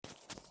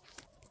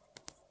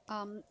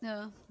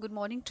Good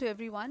morning to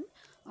everyone,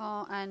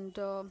 and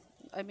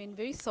I mean,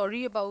 very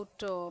sorry about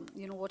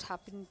what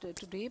happened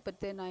today.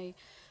 But then I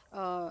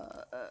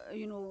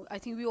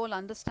think we all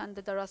understand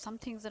that there are some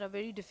things that are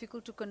very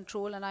difficult to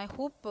control, and I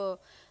hope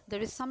there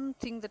is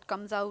something that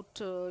comes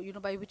out,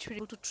 by which we're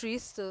able to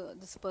trace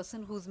this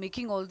person who's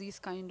making all these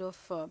kind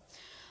of.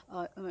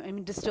 I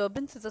mean,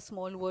 disturbance is a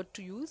small word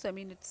to use. I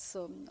mean, it's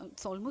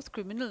almost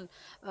criminal,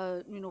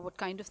 what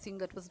kind of thing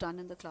that was done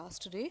in the class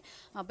today.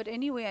 But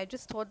anyway, I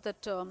just thought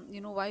that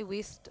why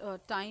waste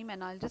time,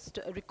 and I'll just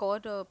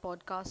record a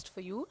podcast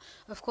for you.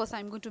 Of course,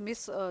 I'm going to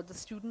miss the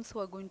students who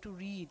are going to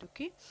read.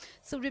 Okay,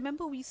 so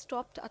remember we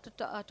stopped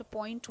at a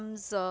point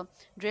who's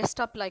dressed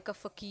up like a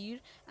fakir,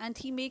 and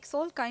he makes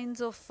all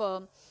kinds of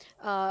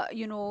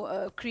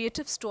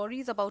creative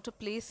stories about a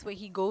place where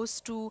he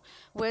goes to,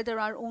 where there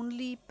are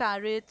only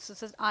parrots.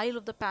 It's an Isle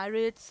of the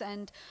Parrots,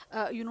 and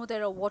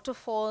there are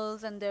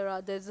waterfalls, and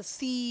there's a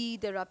sea,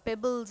 there are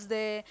pebbles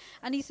there.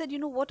 And he said,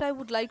 what I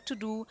would like to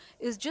do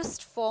is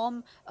just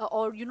form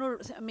or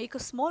make a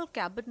small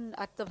cabin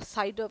at the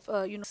side of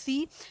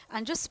sea,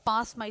 and just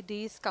pass my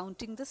days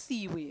counting the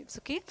sea waves.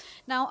 Okay,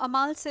 now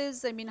Amal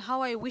says, I mean,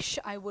 how I wish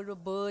I were a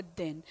bird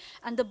then.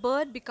 And the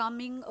bird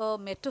becoming a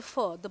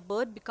metaphor, the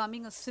bird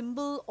becoming a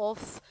symbol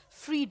of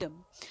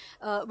freedom,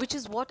 which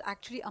is what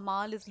actually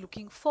Amal is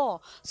looking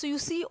for. So you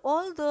see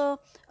all the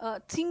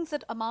things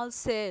that Amal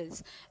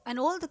says, and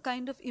all the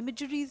kind of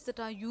imageries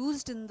that are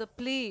used in the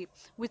play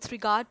with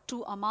regard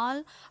to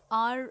Amal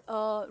are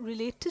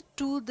related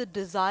to the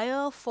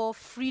desire for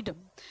freedom,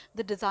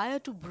 the desire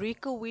to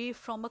break away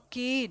from a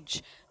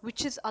cage,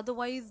 which is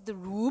otherwise the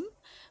room,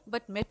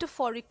 but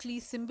metaphorically,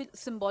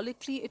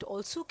 symbolically, it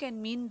also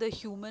can mean the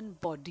human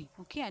body.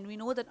 Okay, and we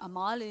know that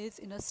Amal is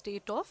in a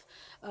state of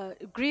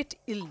great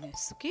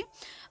illness. Okay,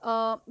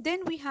 then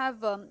we have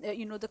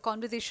the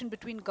conversation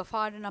between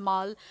Ghaffar and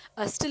Amal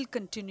still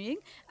continuing,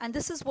 and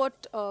this is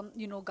what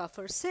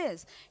Ghaffar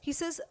says. He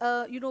says,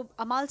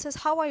 Amal says,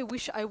 how I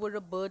wish I were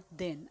a bird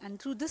then. And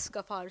through this,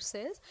 Ghaffar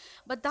says,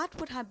 but that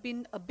would have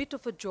been a bit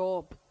of a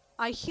job.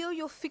 I hear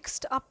you're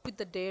fixed up with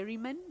the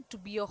dairyman to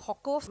be a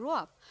hawker of grow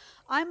up.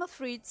 I'm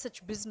afraid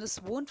such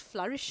business won't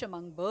flourish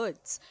among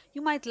birds.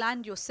 You might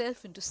land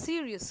yourself into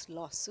serious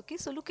loss. Okay,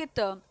 so look at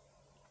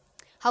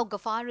how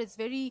Gafar is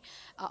very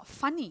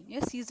funny.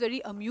 Yes, he's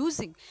very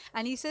amusing,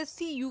 and he says,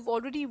 "See, you've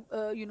already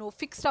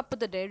fixed up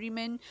with the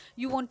dairyman.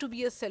 You want to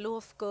be a seller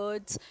of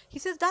curds." He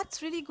says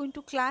that's really going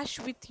to clash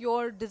with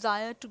your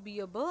desire to be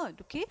a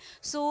bird. Okay,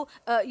 so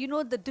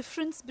the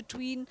difference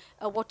between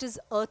what is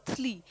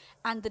earthly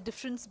and the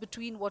difference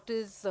between what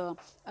is not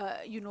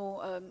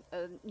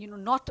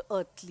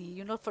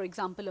earthly. For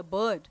example, a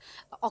bird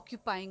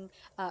occupying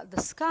the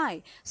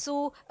sky.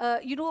 So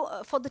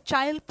for the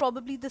child,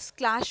 probably this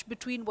clash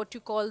between what you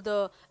call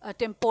the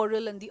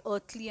temporal and the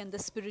earthly and the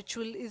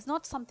spiritual is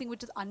not something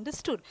which is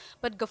understood.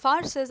 But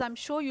Gafar says, I'm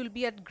sure you'll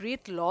be at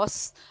great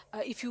loss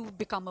if you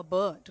become a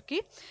bird.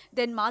 Okay,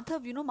 then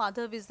Madhav,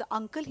 Madhav is the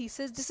uncle. He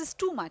says, this is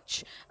too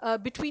much.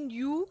 Between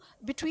you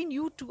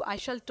two, I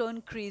shall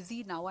turn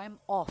crazy. Now I'm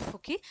off.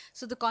 Okay,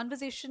 so the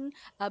conversation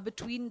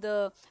between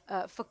the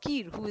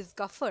fakir, who is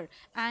Gafar,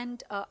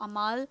 and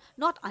Amal,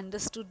 not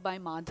understood by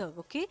Madhav.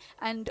 Okay,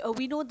 and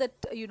we know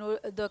that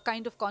the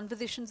kind of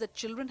conversations that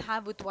children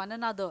have with one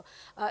another,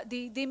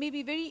 they may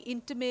be very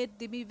intimate,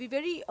 they may be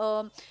very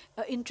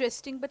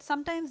interesting, but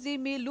sometimes they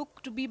may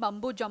look to be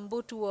mumbo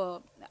jumbo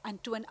to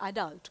an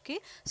adult. Okay,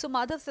 so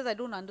Madhav says, I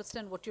don't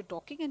understand what you're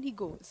talking, and he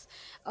goes.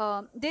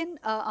 Then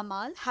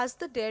Amal, has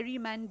the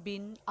dairyman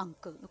been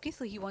uncle? Okay,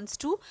 so he wants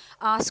to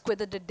ask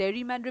whether the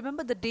dairyman,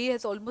 remember the day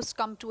has almost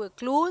come to a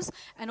close,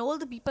 and all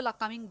the people are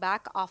coming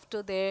back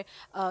after their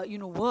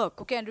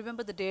work. Okay, and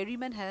remember the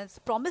dairyman has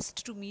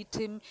promised to meet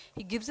him.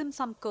 He gives him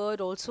some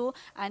curd also,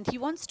 and he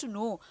wants to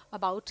know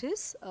about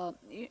his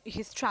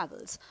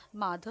travels.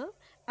 Madhav,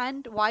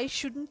 and why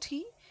shouldn't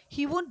he?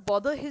 He won't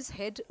bother his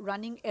head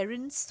running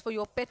errands for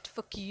your pet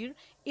fakir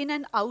in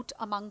and out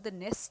among the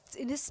nests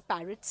in his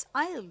parrot's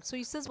isle. So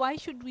he says, why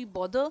should we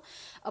bother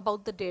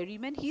about the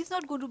dairyman? He's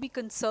not going to be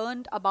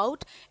concerned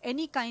about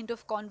any kind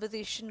of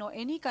conversation or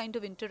any kind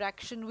of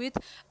interaction with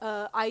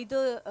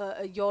either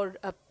your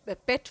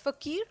pet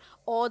fakir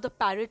or the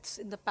parrots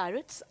in the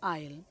parrot's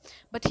isle.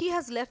 But he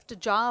has left a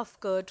jar of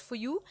curd for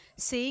you,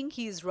 saying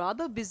he is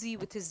rather busy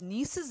with his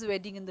niece's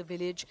wedding in the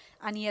village,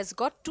 and he has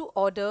got to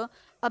order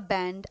a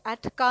band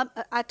at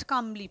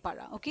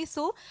Kamlipara. Okay,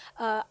 so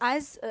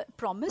as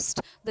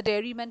promised, the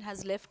dairyman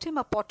has left him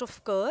a pot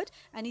of curd,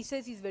 and he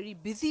says he's very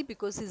busy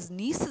because his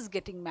niece is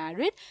getting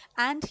married,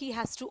 and he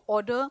has to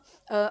order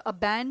a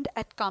band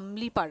at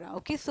Kamlipara.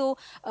 Okay, so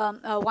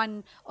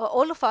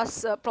all of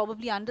us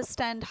probably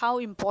understand how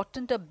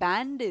important a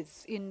band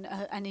is in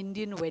an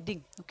Indian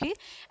wedding. Okay,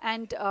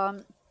 and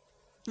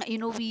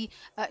we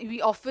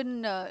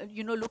often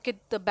look at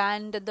the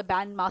band and the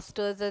band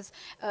masters as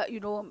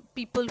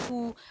people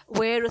who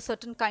wear a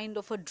certain kind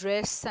of a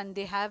dress, and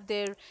they have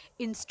their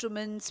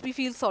instruments. We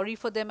feel sorry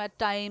for them at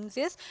times,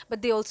 yes,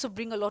 but they also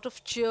bring a lot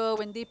of cheer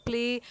when they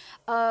play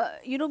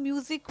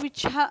music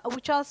which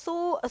are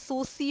so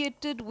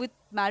associated with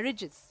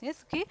marriages.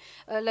 Yes, okay.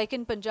 Like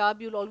in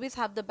Punjab, you'll always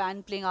have the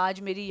band playing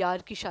 "Aaj Meri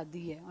Yaar Ki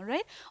Shadi Hai," all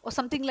right, or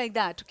something like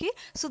that. Okay,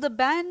 so the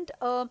band,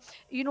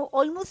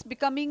 almost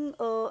becoming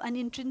an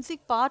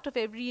intrinsic part of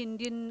every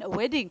Indian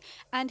wedding,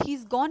 and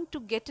he's gone to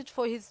get it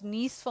for his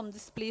niece from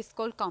this place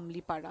called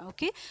Kamlipada.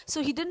 Okay,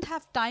 so he didn't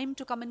have time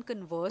to come and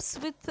converse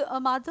with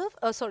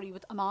sorry,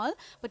 with Amal,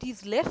 but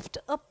he's left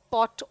a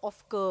pot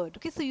of curd.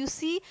 Okay, so you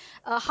see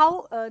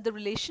how the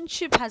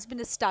relationship has been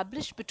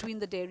established between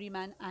the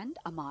dairyman and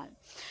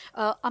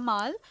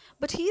Amal,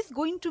 but he's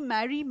going to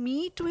marry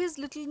me to his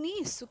little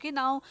niece. Okay,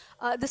 now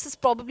this is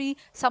probably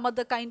some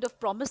other kind of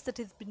promise that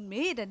has been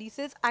made, and he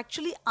says,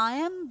 actually, I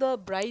am the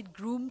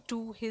bridegroom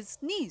to his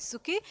niece.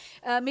 Okay,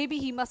 maybe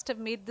he must have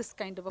made this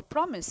kind of a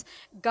promise.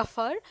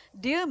 Gafar,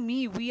 dear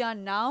me, we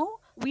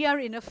are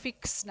in a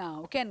fix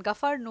now. Okay, and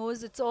Gafar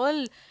knows it's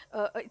all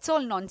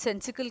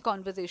nonsensical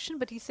conversation,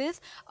 but he says,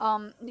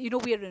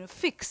 we are in a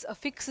fix. A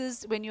fix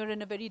is when you're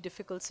in a very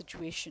difficult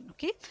situation.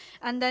 Okay,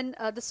 and then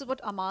this is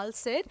what Amal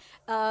said.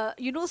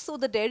 So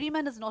the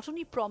dairyman has not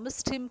only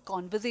promised him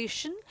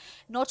conversation,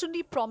 not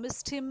only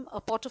promised him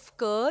a pot of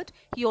curd,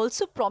 he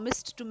also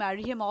promised to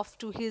marry him off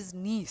to his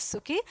niece.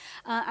 Okay,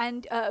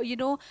 and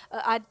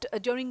at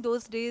during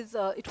those days,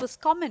 it was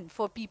common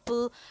for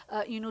people,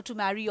 to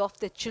marry off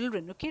their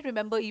children. Okay,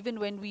 remember even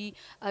when we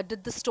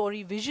did the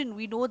story Vision,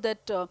 we know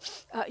that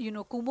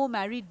Kumo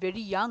married very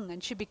young,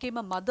 and she became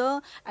a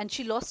mother, and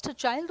she lost her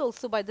child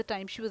also by the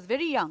time she was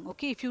very young.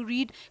 Okay, if you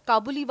read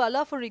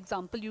Kabuliwala, for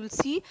example, you'll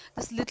see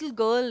this little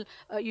girl,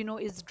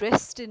 is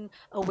dressed in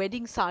a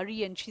wedding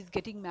sari and she's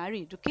getting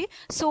married. Okay,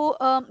 so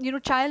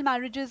child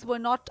marriages were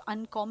not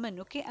uncommon.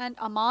 Okay, and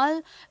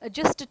Amal,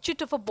 just a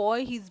chit of a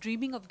boy, he's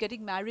dreaming of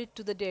getting married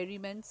to the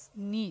dairyman's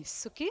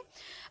niece. Okay,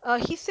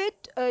 he said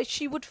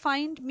she would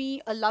find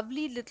me a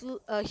lovely little.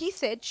 He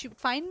said she would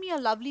find me a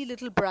lovely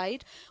little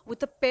bride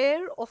with a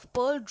pair of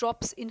pearl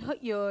drops in her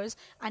ears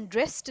and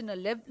dressed in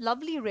a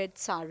lovely red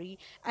sari.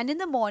 And in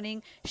the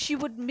morning, she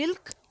would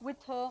milk with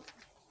her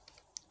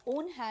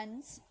own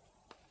hands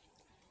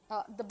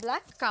the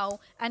black cow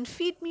and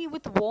feed me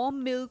with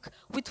warm milk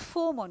with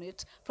foam on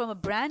it from a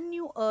brand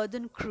new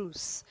earthen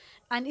cruse.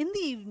 And in the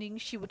evening,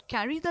 she would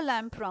carry the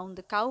lamp round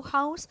the cow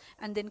house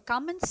and then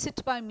come and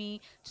sit by me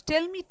to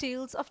tell me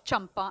tales of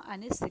Champa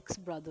and his six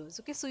brothers.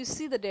 Okay, so you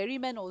see, the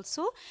dairyman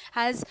also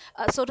has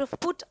sort of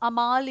put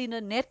Amal in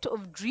a net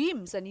of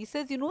dreams, and he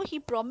says, he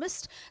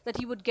promised that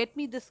he would get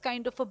me this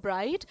kind of a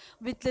bride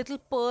with little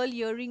pearl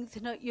earrings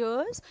in her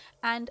ears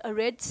and a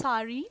red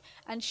sari,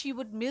 and she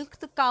would milk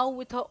the cow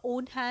with her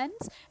own hands.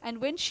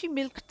 And when she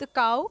milked the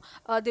cow,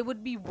 there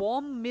would be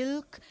warm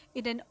milk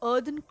in an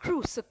earthen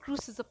cruse. A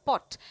cruse is a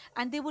pot,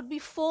 and there would be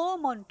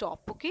foam on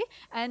top. Okay,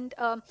 and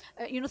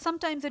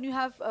sometimes when you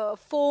have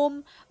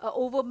foam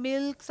over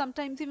milk,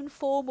 sometimes even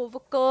foam over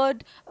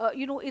curd,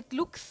 it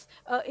looks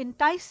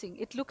enticing,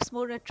 it looks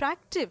more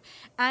attractive.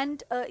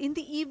 And in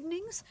the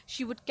evenings,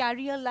 she would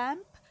carry a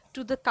lamp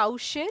to the cow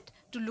shed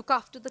to look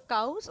after the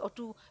cows, or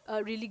to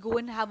really go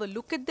and have a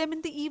look at them in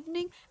the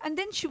evening, and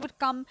then she would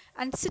come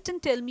and sit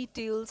and tell me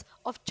tales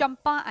of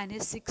Champa and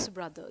his six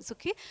brothers.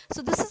 Okay,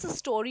 so this is a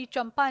story.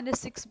 Champa and his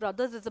six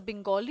brothers is a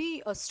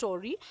Bengali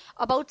story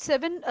about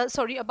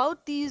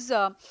about these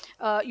the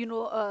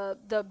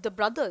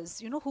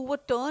brothers, who were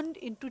turned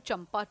into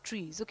Champa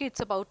trees. Okay, it's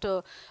about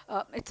a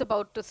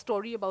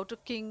story about a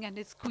king and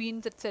his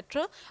queens,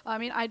 etc. I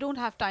mean, I don't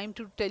have time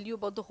to tell you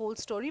about the whole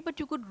story, but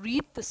you could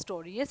read the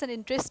story. Yes, an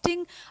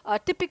interesting,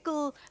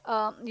 typical,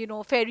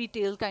 fairy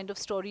tale kind of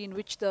story in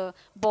which the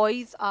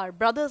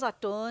brothers are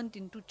turned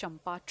into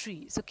champa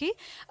trees. Okay,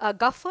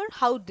 Gaffer,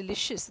 how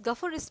delicious.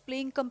 Gaffer is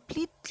playing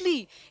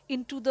completely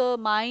into the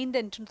mind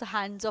and into the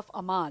hands of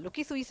Amal.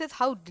 Okay, so he says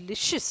how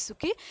delicious.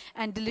 Okay,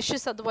 and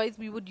delicious otherwise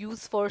we would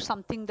use for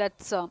something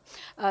that's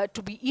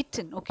to be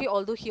eaten. Okay,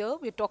 although here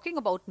we're talking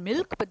about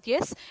milk, but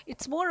yes,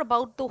 it's more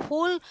about the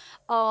whole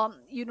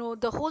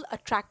the whole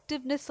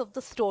attractiveness of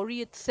the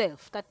story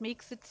itself that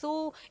makes it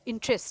so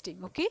interesting.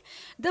 Okay,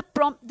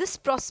 this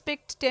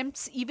prospect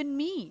tempts even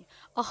me,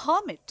 a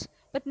hermit.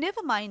 But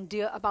never mind,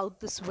 dear, about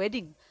this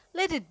wedding.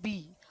 Let it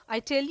be. I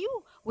tell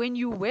you, when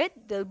you wed,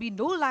 there'll be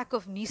no lack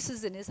of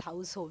nieces in his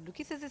household.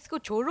 Okay, says, isko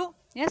choro.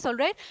 Yes, all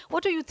right.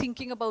 What are you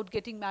thinking about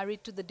getting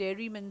married to the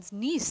dairyman's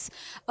niece?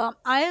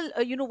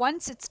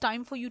 Once it's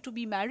time for you to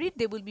be married,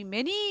 there will be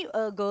many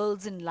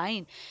girls in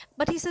line.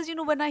 But he says,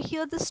 when I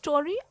hear this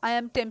story, I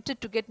am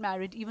tempted to get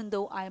married, even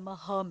though I am a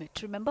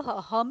hermit. Remember,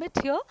 a hermit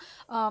here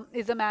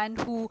is a man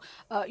who,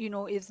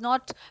 is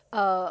not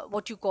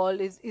what you call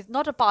is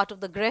not a part of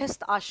the Grihast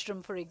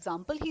ashram, for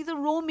example. He's a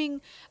roaming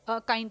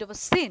kind of a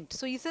saint.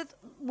 So he says,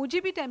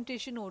 "Mujhe bhi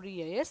temptation ho rahi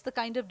hai." Yes, the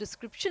kind of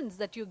descriptions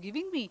that you're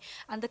giving me,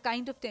 and the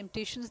kind of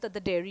temptations that the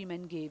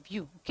dairyman gave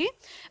you. Okay,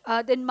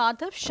 then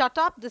Madhav, shut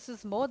up. This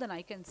is more than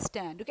I can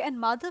stand. Okay, and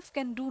Madhav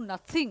can do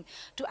nothing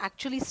to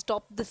actually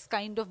stop this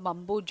kind of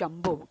mumbo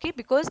jumbo. Okay,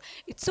 because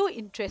it's so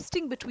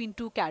interesting between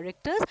two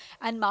characters,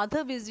 and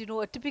Madhav is,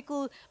 a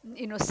typical,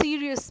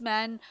 serious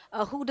man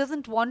who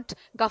doesn't want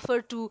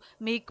Gaffer to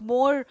make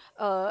more,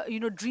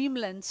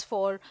 dreamlands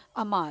for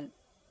Amal.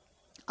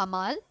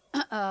 Amal,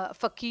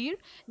 Fakir,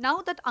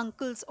 now that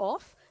uncle's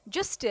off,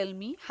 just tell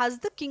me, has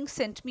the king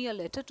sent me a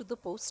letter to the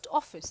post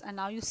office? And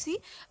now you see,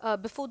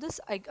 before this,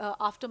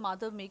 after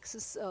Madhav makes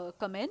his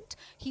comment,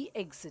 he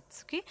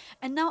exits. Okay,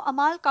 and now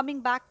Amal coming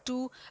back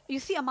to, you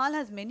see, Amal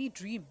has many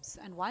dreams,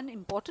 and one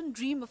important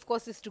dream, of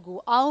course, is to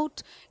go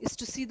out, is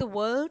to see the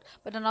world,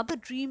 but another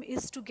dream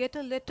is to get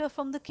a letter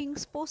from the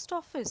king's post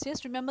office.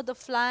 Yes, remember the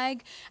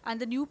flag and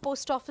the new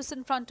post office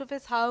in front of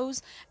his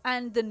house,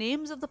 and the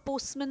names of the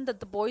postmen that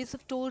the boys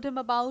have told him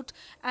about,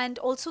 and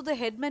also the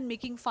headman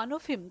making fun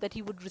of him that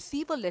he would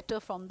receive a letter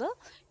from the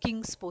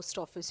king's post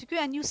office. Okay,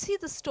 and you see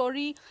the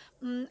story,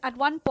 at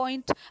one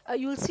point,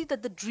 you'll see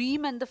that the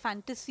dream and the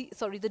fantasy,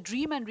 sorry, the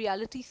dream and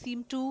reality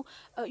seem to,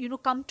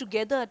 come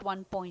together at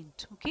one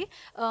point. Okay,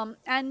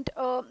 and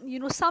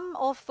some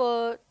of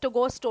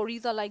Tagore's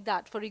stories are like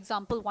that. For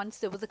example, once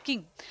there was a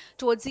king.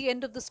 Towards the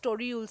end of the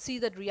story, you'll see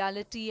that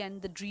reality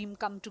and the dream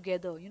come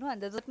together.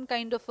 And there's a certain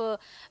kind of a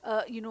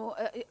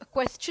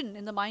question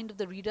in the mind of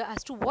the reader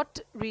as to what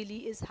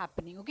really is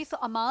happening. Okay, so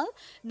Amal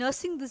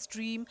nursing this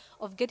dream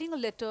of getting a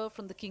letter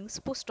from the king's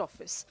post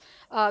office.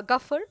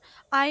 Gaffer,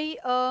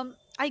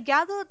 I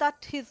gather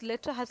that his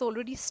letter has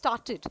already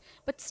started,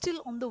 but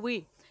still on the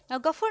way. Now,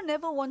 Gaffer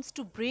never wants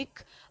to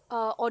break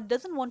or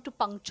doesn't want to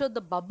puncture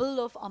the bubble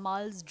of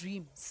Amal's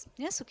dreams.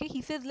 Yes, okay.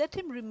 He says, let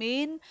him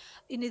remain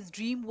in his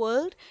dream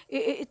world.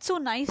 It's so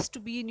nice to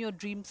be in your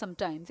dream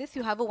sometimes. Yes,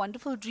 you have a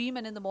wonderful dream,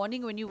 and in the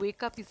morning when you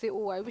wake up, you say,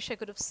 oh, I wish I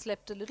could have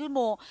slept a little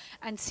more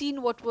and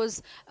seen what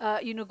was,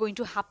 going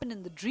to happen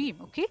in the dream.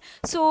 Okay.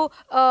 So,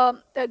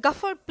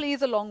 Gaffer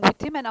plays along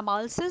with him, and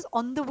Amal says,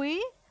 on the way,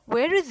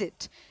 where is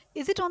it?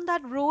 Is it on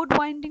that road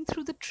winding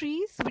through the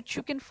trees, which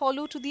you can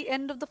follow to the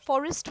end of the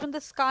forest when the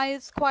sky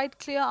is quite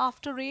clear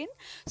after rain?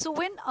 So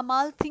when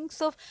Amal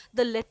thinks of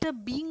the letter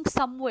being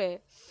somewhere,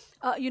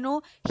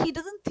 he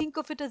doesn't think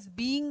of it as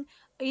being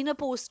in a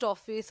post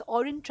office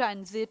or in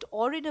transit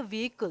or in a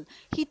vehicle.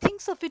 He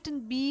thinks of it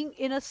in being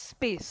in a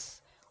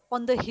space,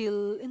 on the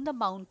hill, in the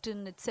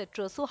mountain,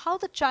 etc. So how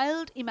the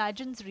child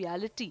imagines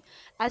reality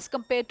as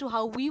compared to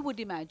how we would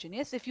imagine.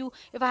 Yes, if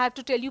I have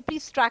to tell you,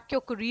 please track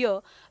your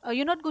career,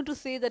 you're not going to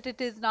say that it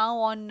is now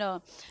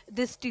on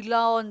this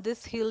tilla on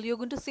this hill. You're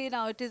going to say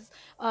now it is,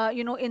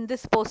 in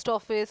this post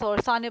office or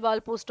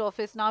Sanebal post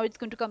office. Now it's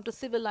going to come to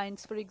civil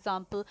lines, for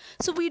example.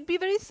 So we'd be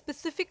very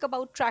specific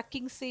about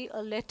tracking, say,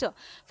 a letter.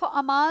 For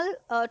Amal,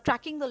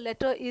 tracking the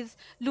letter is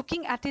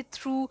looking at it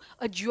through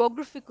a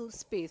geographical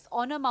space,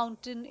 on a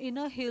mountain, in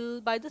a hill,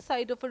 by the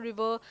side of a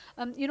river.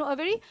 A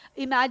very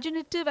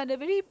imaginative and a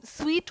very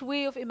sweet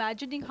way of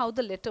imagining how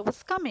the letter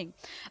was coming.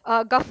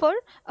 Gaffer,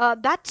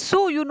 that's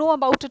so you know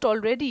about it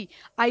already.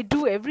 I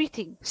do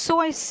everything. So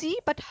I see,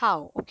 but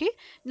how? Okay.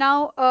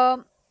 Now,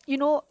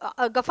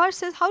 Gafar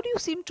says, how do you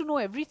seem to know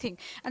everything?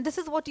 And this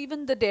is what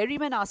even the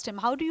dairyman asked him.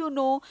 How do you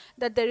know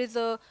that there is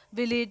a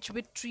village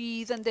with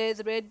trees and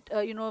there's red,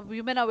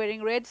 women are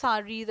wearing red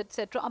saris,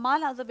 etc.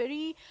 Amal has a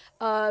very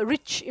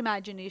rich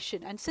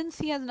imagination. And since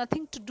he has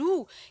nothing to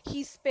do,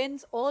 he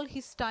spends all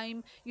his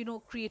time,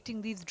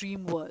 creating these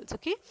dream worlds.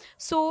 Okay.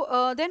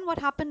 So then what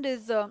happened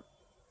is,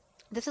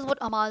 this is what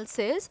Amal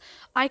says.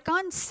 I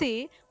can't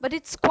say, but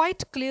it's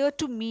quite clear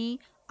to me.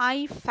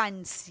 I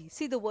fancy.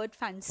 See the word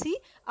fancy?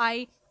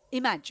 I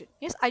imagine.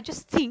 Yes, I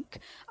just think.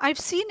 I've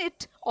seen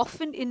it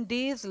often in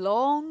days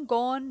long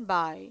gone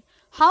by.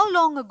 How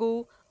long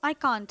ago? I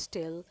can't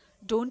tell.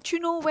 Don't you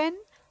know when?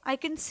 I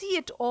can see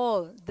it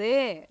all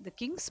there, the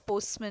king's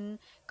postman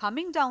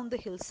coming down the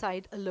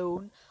hillside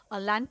alone, a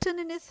lantern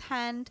in his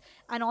hand,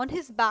 and on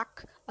his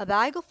back a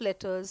bag of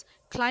letters,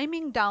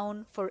 climbing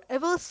down for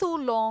ever so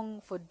long,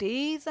 for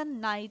days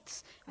and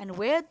nights, and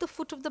where at the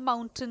foot of the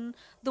mountain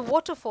the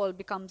waterfall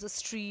becomes a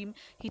stream,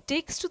 he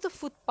takes to the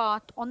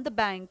footpath on the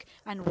bank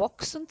and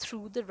walks on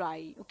through the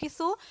rye. Okay,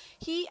 so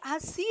he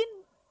has seen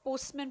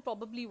postman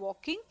probably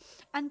walking,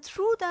 and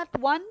through that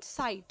one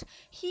sight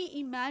he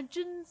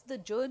imagines the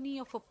journey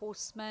of a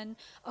postman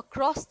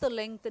across the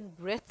length and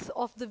breadth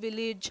of the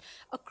village,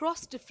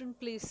 across different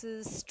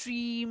places,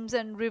 streams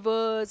and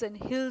rivers and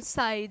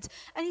hillsides.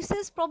 And he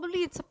says probably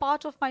it's a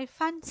part of my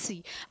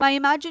fancy, my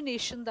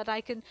imagination, that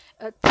I can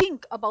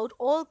think about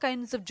all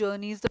kinds of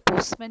journeys the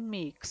postman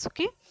makes.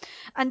 Okay,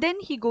 and then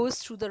he goes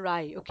through the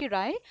rye. Okay,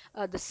 rye,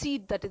 the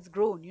seed that is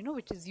grown,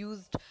 which is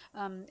used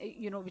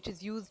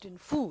in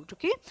food.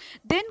 Okay,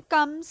 then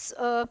comes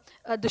the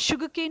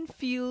sugarcane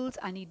fields,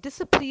 and he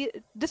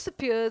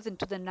disappears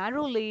into the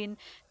narrow lane,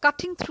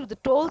 cutting through the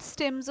tall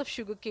stems of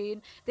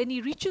sugarcane. Then he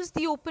reaches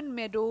the open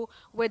meadow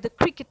where the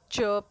cricket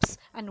chirps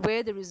and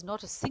where there is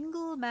not a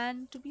single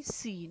man to be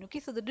seen. Okay,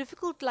 so the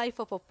difficult life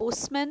of a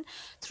postman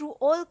through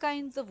all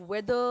kinds of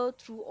weather,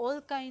 through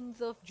all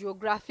kinds of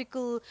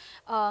geographical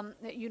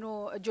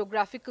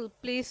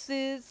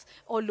places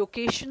or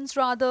locations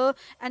rather.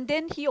 And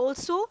then he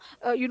also,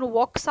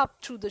 walks up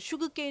through the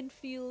sugarcane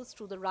fields,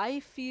 through the rye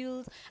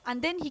fields,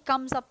 and then he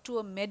comes up to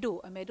a meadow.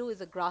 A meadow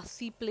is a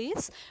grassy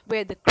place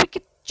where the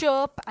cricket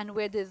chirp and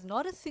where there's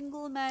not a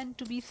single man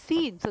to be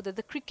seen. So there's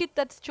a cricket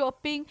that's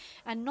chirping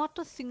and not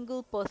a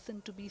single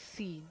person to be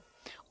seen.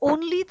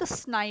 Only the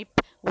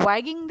snipe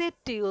wagging their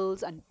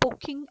tails and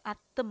poking at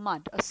the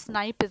mud. A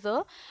snipe is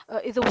a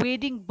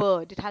wading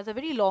bird. It has a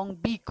very long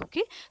beak.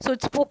 Okay, so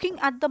it's poking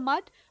at the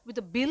mud with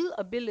a bill.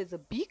 A bill is a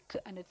beak,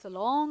 and it's a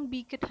long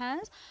beak it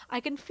has. I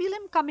can feel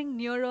him coming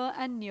nearer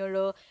and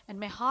nearer, and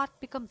my heart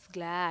becomes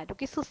glad.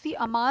 Okay, so see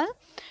Amal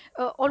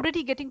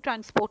already getting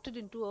transported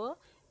into a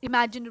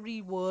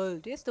imaginary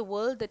world. Yes, the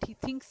world that he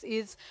thinks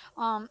is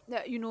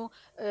real.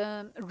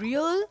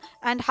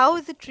 And how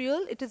is it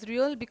real? It is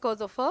real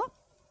because of a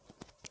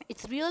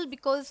it's real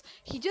because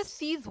he just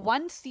sees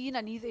one scene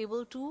and he's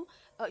able to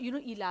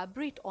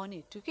elaborate on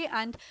it. Okay,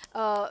 and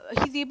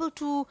he's able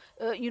to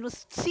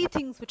see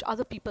things which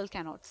other people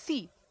cannot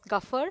see.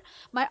 Gaffer,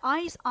 my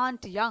eyes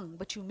aren't young,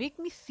 but you make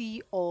me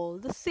see all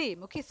the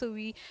same. Okay, so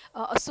we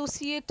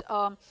associate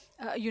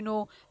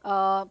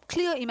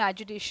clear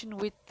imagination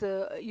with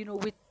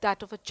with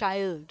that of a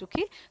child.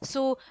 Okay,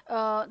 so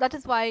that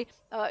is why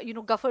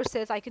Gaffer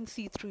says, I can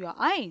see through your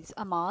eyes.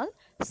 Amal,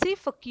 say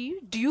Fakir,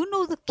 do you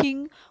know the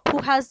king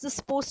who has this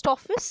post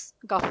office?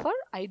 Gaffer,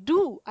 I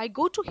do. I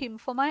go to him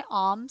for my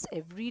alms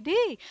every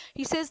day.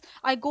 He says,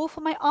 I go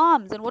for my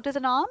alms. And what is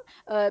an alm?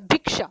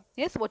 Bhiksha.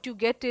 Yes, what you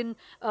get in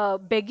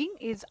begging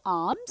is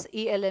alms,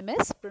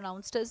 ALMS,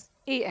 pronounced as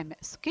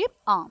AMS. Okay,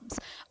 alms.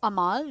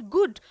 Amal,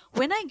 good.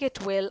 When I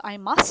get well, I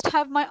must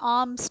have my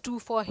alms too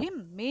for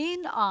him.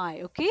 Main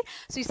I. Okay,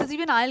 so he says,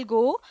 even I'll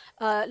go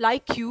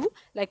like you,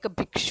 like a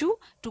bhikshu,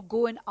 to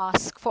go and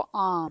ask for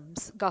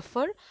alms.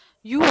 Gaffer,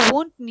 you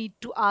won't need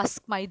to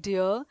ask, my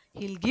dear.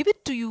 He'll give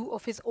it to you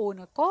of his own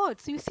accord.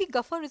 So you see,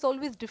 Gaffer is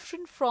always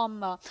different from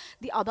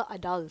the other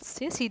adults.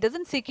 Yes, he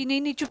doesn't say कि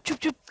नहीं नहीं चुप चुप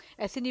चुप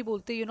ऐसे नहीं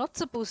बोलते. You're not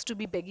supposed to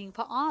be begging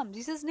for alms.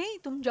 He says नहीं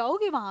तुम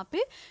जाओगे वहाँ पे,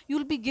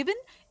 you'll be given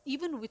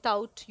even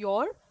without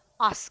your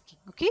asking.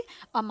 Okay,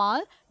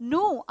 Amal,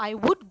 no, I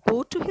would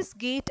go to his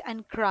gate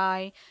and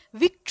cry,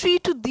 victory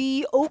to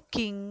thee, O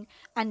king,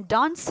 and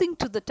dancing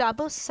to the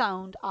tabor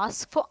sound,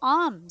 ask for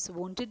alms.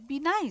 Won't it be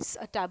nice?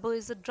 A tabor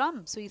is a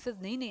drum. So he says,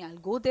 nee, nee, I'll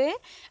go there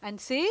and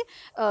say,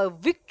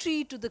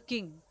 victory to the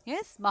king.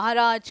 Yes,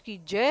 Maharaj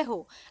ki jai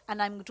ho.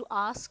 And I'm going to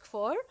ask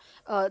for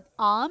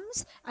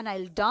alms and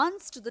I'll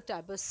dance to the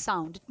tabor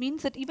sound. It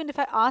means that even if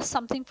I ask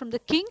something from the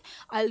king,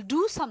 I'll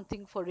do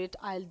something for it.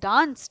 I'll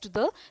dance to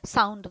the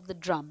sound of the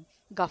drum.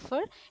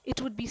 Gaffer, it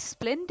would be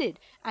splendid.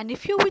 And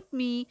if you're with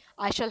me,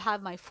 I shall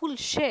have my full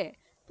share.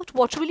 But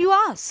what will you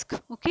ask?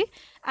 Okay,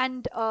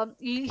 and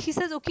he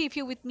says, okay, if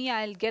you're with me,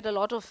 I'll get a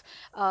lot of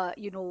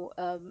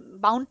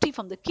bounty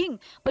from the king.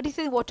 But he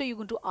says, what are you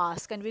going to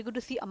ask? And we're going to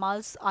see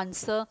Amal's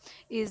answer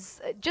is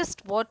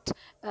just what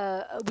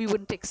we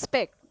wouldn't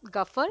expect.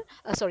 Gaffer,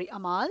 sorry,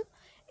 Amal,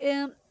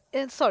 um,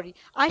 sorry,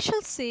 I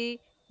shall say,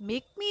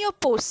 make me a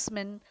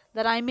postman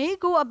that I may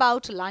go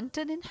about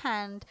lantern in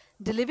hand,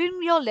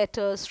 delivering your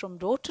letters from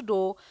door to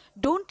door.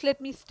 Don't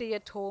let me stay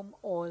at home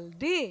all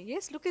day.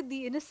 Yes, look at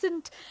the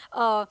innocent,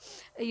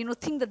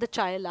 thing that the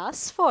child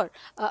asks for.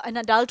 An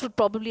adult would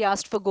probably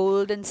ask for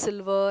gold and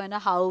silver and a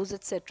house,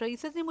 etc. He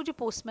says, "नहीं मुझे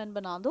postman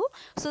बना दो,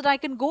 so that I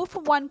can go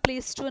from one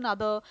place to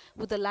another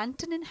with a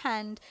lantern in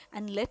hand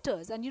and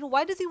letters." And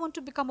why does he want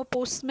to become a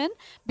postman?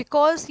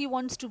 Because he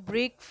wants to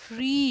break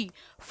free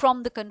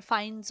from the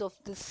confines of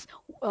this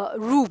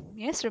room.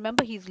 Yes,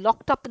 remember, he's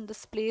locked up in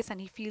this place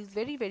and he feels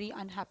very, very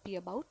unhappy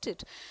about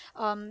it.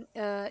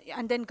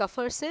 And then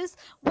Gaffer says,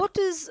 what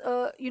is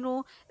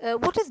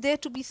there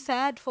to be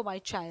sad for, my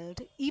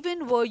child?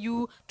 Even were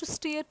you to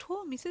stay at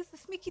home. He says,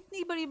 इसमें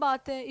कितनी बड़ी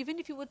बात है? Even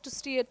if you were to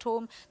stay at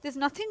home, there's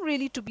nothing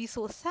really to be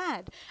so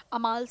sad.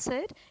 Amal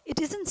said, it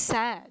isn't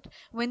sad.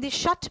 When they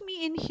shut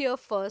me in here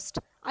first,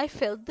 I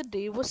felt the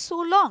day was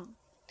so long.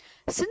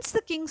 Since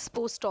the King's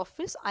Post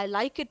Office, I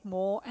like it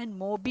more and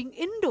more being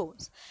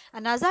indoors.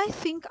 And as I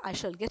think I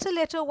shall get a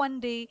letter one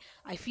day,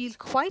 I feel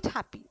quite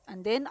happy.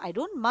 And then I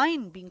don't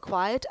mind being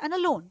quiet and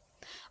alone.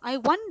 I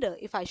wonder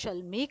if I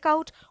shall make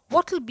out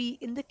what will be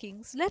in the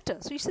king's letter.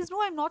 So he says,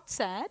 no, I'm not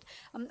sad.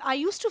 I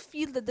used to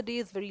feel that the day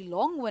is very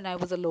long when I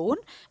was alone,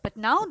 but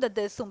now that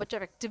there's so much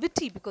of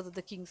activity because of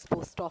the king's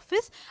post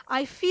office,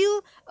 I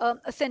feel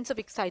a sense of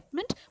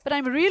excitement, but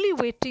I'm really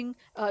waiting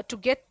to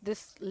get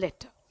this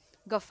letter.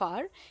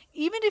 Gafar,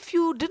 even if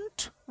you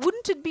didn't,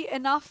 wouldn't it be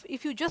enough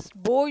if you just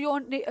bore your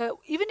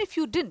even if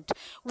you didn't,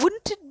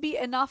 wouldn't it be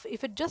enough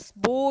if it just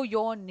bore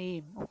your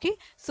name? Okay,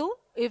 so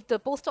if the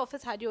post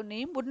office had your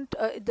name, wouldn't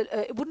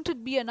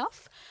it be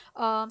enough?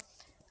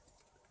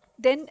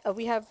 Then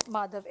we have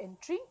Madhav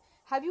entry.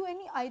 Have you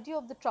any idea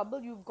of the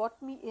trouble you've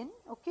got me in?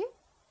 Okay,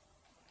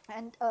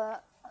 and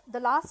the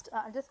last,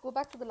 I'll just go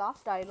back to the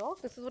last dialogue.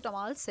 This is what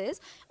Amal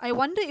says. I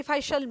wonder if I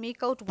shall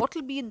make out what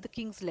will be in the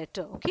king's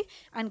letter. Okay,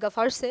 and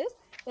Gafar says,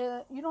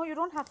 you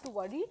don't have to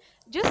worry.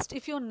 Just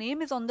if your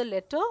name is on the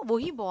letter,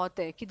 wohi bahut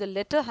hai ki the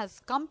letter has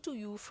come to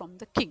you from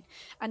the king.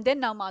 And then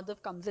now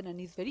Madhav comes in and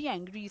he's very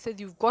angry. He says,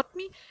 you've got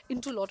me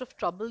into a lot of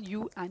trouble,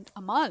 you and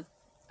Amal.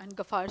 And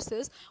Gafar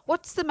says,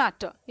 "What's the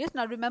matter?" Yes,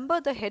 now remember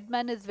the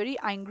headman is very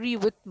angry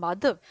with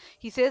Madhav.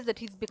 He says that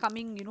he's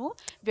becoming,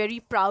 very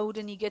proud,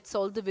 and he gets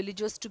all the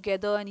villagers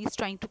together and he's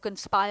trying to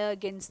conspire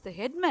against the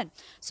headman.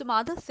 So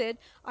Madhav said,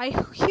 "I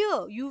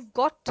hear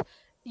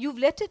you've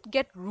let it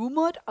get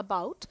rumored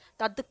about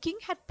that the king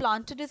had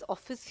planted his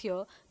office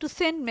here to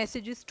send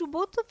messages to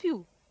both of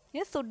you."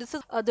 Yes, so this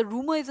is the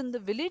rumor is in the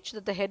village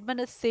that the headman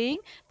is saying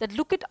that,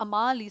 look at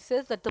Amal. He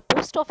says that the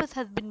post office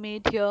has been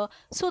made here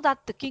so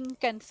that the king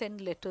can send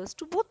letters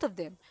to both of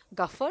them.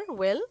 Gaffer,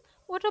 well,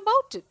 what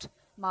about it?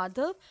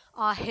 Madhav,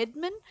 our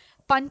headman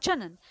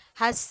Panchanan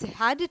has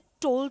had it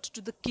told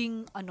to the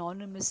king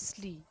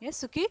anonymously.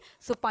 Yes, okay.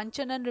 So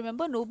Panchanan,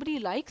 remember, nobody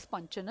likes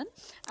Panchanan,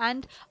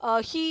 and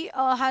he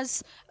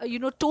has,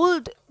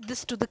 told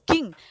this to the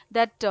king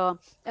that,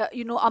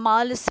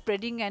 Amal is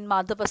spreading and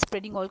Madhav are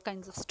spreading all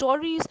kinds of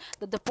stories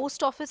that the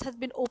post office has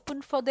been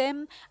opened for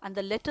them and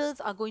the letters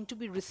are going to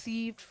be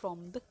received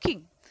from the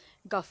king.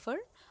 Gaffer,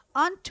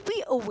 aren't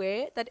we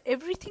aware that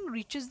everything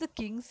reaches the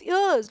king's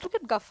ears? Look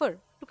at Gaffer.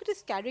 Look at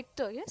his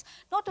character, yes?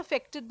 Not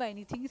affected by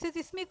anything. He says,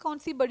 "Isme kaun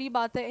si badi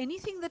baat hai?"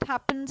 Anything that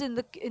happens in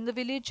the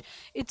village,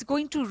 it's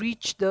going to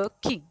reach the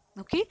king.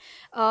 Okay?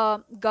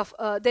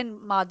 Then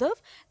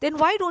Madhav, then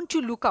why don't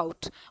you look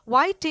out?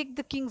 Why take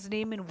the king's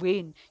name in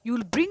vain?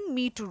 You'll bring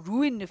me to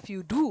ruin if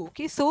you do.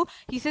 Okay? So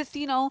he says,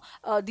 see now,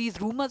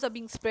 these rumors are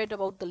being spread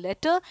about the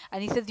letter,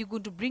 and he says, you're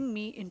going to bring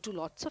me into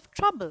lots of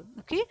trouble.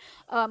 Okay?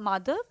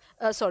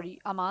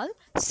 Amal,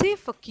 say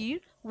Fakir,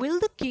 will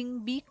the king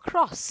be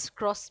cross?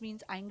 Cross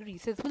means angry. He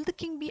says, will the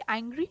king be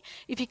angry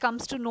if he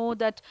comes to know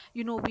that,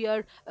 we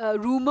are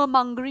rumor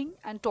mongering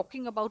and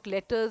talking about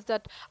letters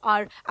that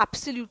are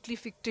absolutely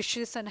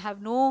fictitious and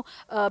have no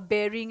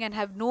bearing and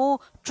have no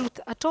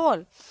truth at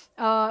all?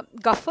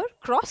 Gaffer,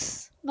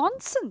 cross?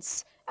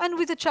 Nonsense. And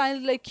with a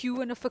child like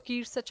you and a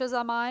fakir such as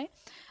am I,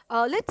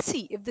 let's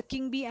see if the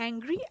king be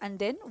angry, and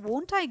then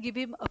won't I give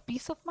him a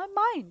piece of my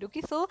mind?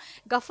 Okay, so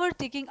Gaffer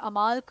taking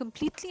Amal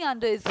completely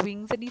under his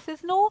wings, and he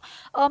says, no,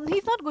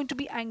 he's not going to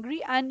be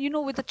angry, and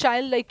with a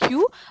child like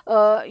you,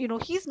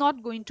 he's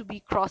not going to be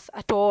cross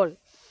at all.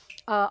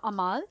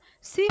 Amal,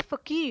 say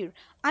Fakir,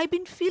 I've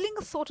been feeling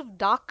a sort of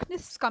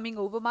darkness coming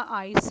over my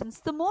eyes since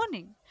the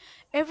morning.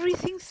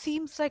 Everything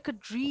seems like a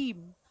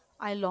dream.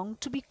 I long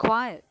to be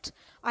quiet.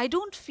 I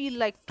don't feel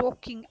like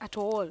talking at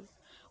all.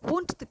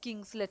 Won't the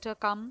king's letter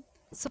come?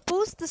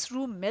 Suppose this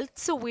room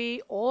melts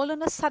away all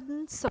on a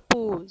sudden,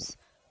 suppose.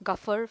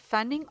 Gaffer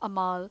fanning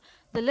Amal,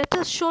 the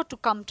letter's sure to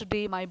come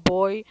today, my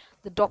boy.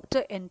 The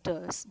doctor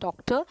enters.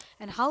 Doctor,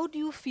 and how do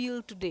you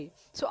feel today?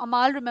 So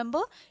Amal,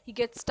 remember, he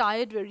gets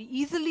tired very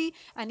easily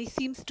and he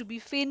seems to be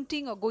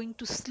fainting or going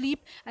to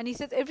sleep. And he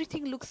says,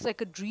 everything looks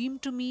like a dream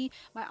to me.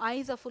 My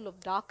eyes are full of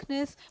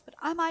darkness. But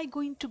am I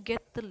going to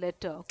get the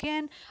letter?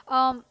 Okay,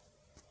 and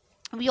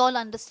we all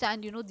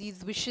understand,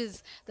 these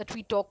wishes that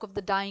we talk of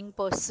the dying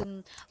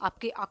person.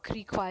 Aapke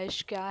aakhri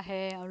ख्वाहिश kya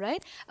hai? All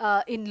right.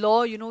 In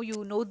law, you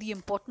know the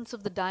importance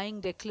of the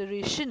dying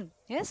declaration.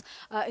 Yes.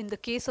 In the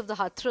case of the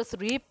Hathras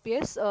rape,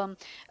 yes,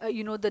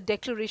 the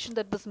declaration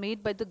that was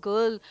made by the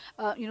girl,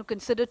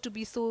 considered to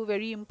be so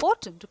very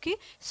important. Okay.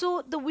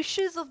 So the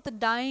wishes of the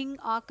dying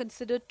are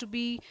considered to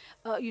be,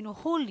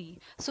 holy,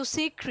 so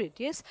sacred.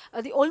 Yes.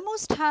 They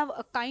almost have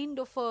a kind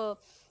of a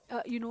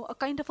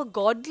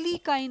godly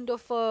kind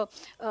of a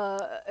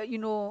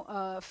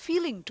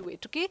feeling to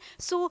it. Okay,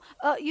 so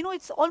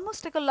it's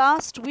almost like a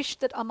last wish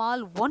that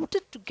Amal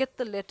wanted to get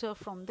the letter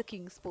from the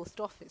king's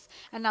post office.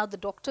 And now the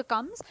doctor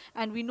comes,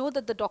 and we know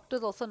that the doctor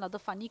is also another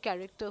funny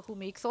character who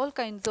makes all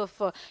kinds of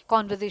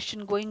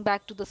conversation going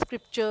back to the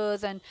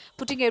scriptures and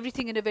putting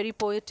everything in a very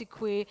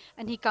poetic way,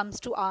 and he comes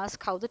to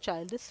ask how the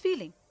child is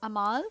feeling.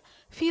 Amal,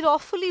 feel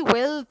awfully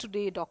well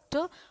today,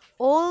 doctor.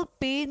 All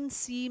pain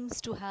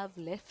seems to have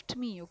left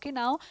me. Okay,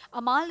 now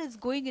Amal is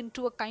going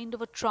into a kind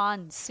of a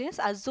trance, yes,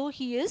 as though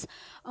he is,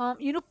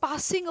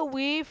 passing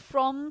away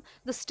from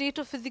the state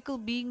of physical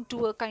being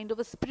to a kind of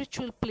a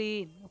spiritual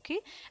plane. Okay,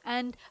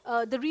 and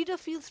the reader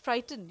feels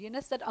frightened,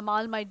 that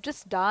Amal might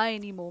just die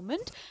any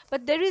moment,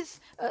 but there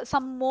are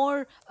some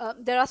more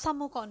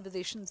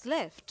conversations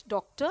left.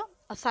 Doctor,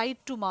 aside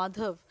to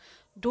Madhav,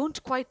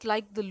 don't quite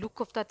like the look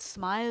of that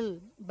smile.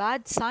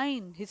 Bad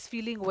sign. He's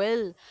feeling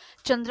well.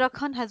 Chandra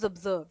Khan has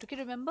observed. Okay,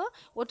 remember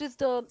what is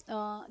the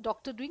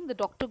doctor doing? The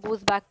doctor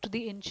goes back to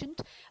the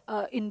ancient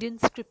Indian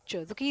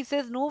scriptures. Okay, he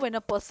says no. When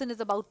a person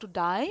is about to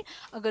die,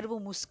 अगर वो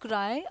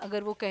मुस्कुराए,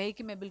 अगर वो कहे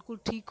कि मैं बिल्कुल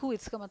ठीक हूँ,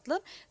 इसका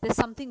मतलब there's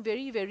something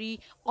very very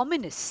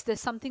ominous.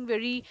 There's something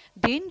very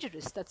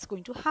dangerous that's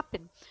going to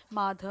happen.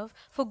 Madhav,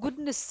 for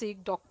goodness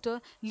sake, doctor,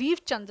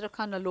 leave Chandra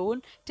Khan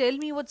alone. Tell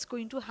me what's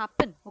going to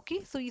happen.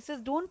 Okay, so he says,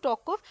 don't talk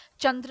of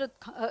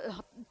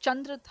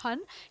Chandrathan.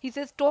 He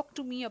says, talk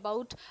to me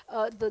about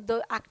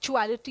the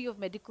actuality of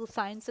medical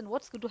science and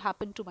what's going to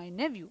happen to my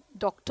nephew.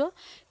 Doctor,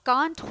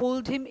 can't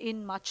hold him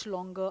in much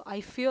longer,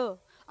 I fear.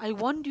 I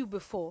warned you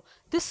before.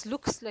 This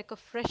looks like a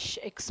fresh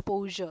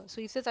exposure.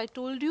 So he says, I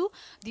told you,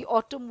 the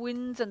autumn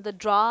winds and the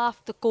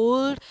draft, the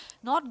cold,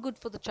 not good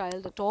for the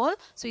child at all.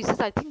 So he says,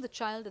 I think the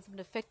child has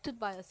been affected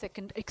by a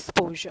second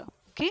exposure.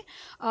 Okay,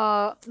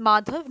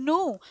 Madhav,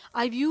 no,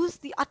 I've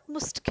used the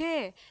utmost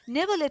care,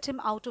 never let him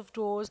out of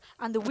doors,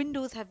 and the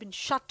windows have been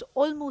shut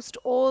almost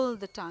all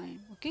the time.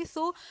 Okay,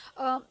 so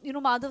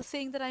Madhav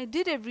saying that I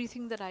did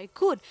everything that I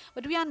could,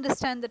 but we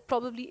understand that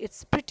probably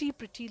it's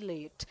pretty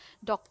late.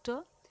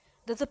 Doctor,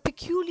 there's a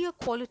peculiar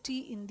quality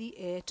in the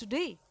air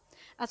today.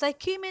 As I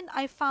came in,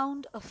 I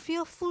found a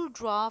fearful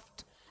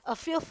draught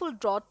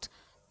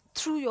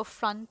through your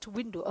front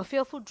window. A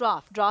fearful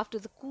draft. Draft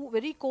is a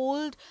very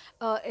cold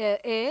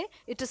air.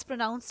 It is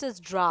pronounced as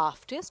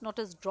draft, yes, not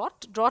as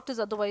draught. Draught is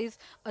otherwise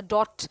a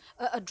drop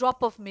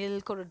of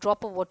milk or a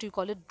drop of what you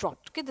call it, draught.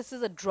 Okay, this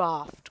is a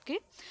draft. Okay,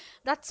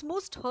 that's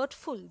most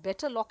hurtful.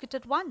 Better lock it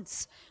at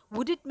once.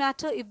 Would it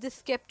matter if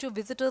this kept your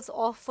visitors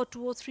off for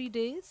 2 or 3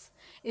 days?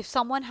 If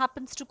someone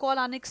happens to call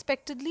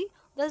unexpectedly,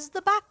 there's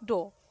the back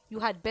door. You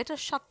had better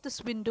shut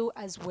this window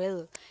as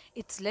well.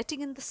 It's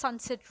letting in the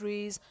sunset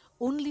rays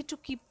only to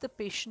keep the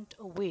patient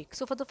awake.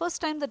 So, for the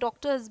first time, the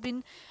doctor has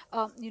been,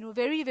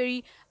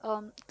 very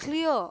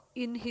clear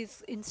in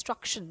his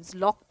instructions.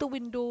 Lock the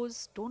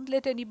windows, don't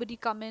let anybody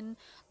come in.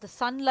 The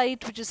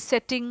sunlight which is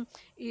setting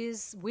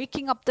is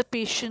waking up the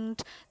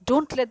patient.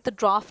 Don't let the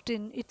draft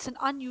in. It's an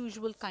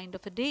unusual kind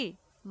of a day.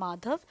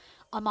 Madhav,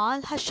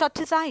 Amal has shut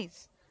his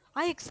eyes.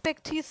 I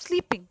expect he is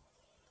sleeping.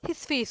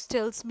 His face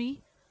tells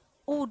me,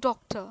 oh,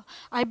 doctor,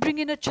 I bring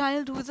in a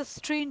child who is a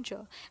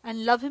stranger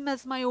and love him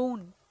as my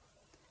own.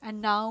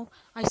 And now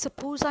I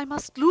suppose I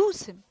must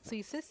lose him. So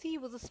he says, he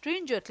was a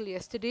stranger till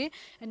yesterday,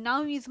 and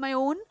now he is my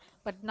own,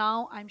 but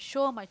now I'm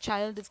sure my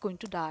child is going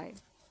to die.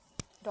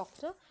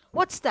 Doctor,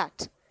 what's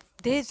that?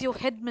 There's your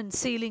headman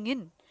sailing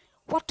in.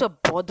 What a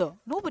bother.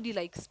 Nobody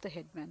likes the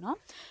headman, huh?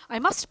 I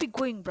must be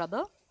going,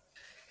 brother.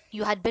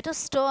 You had better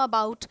stir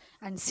about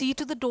and see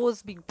to the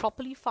doors being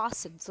properly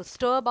fastened. So,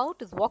 stir about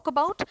is walk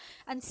about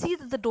and see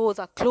that the doors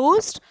are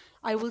closed.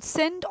 I will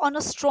send on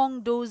a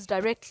strong dose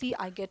directly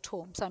I get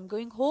home. So, I'm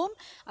going home.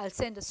 I'll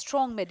send a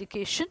strong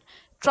medication.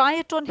 Try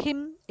it on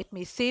him. It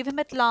may save him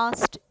at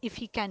last, if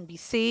he can be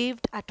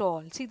saved at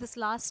all. See this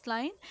last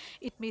line?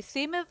 It may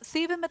save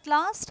him at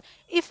last,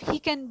 if he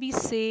can be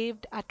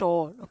saved at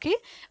all. Okay?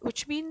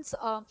 Which means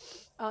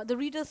the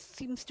reader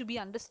seems to be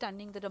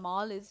understanding that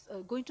Amal is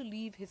going to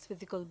leave his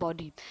physical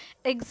body.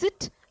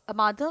 Exit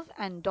Madhav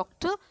and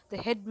doctor, the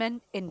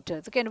headman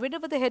enters. Again,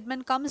 whenever the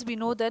headman comes, we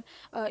know that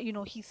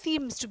he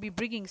seems to be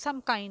bringing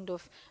some kind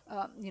of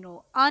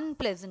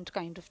unpleasant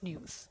kind of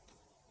news.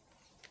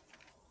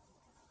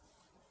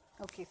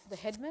 Okay, so the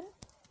headman.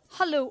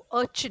 Hello,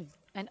 urchin.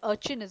 An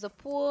urchin is a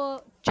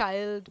poor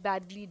child,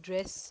 badly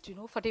dressed,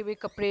 फटे हुए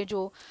कपड़े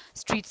जो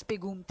streets पे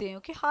घूमते हैं.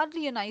 Okay,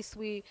 hardly a nice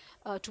way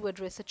to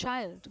address a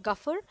child.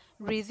 Gaffer,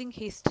 raising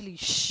hastily,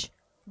 shh,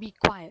 be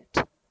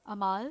quiet.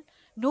 Amal,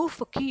 no,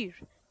 Fakir.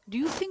 Do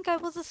you think I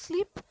was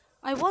asleep?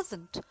 I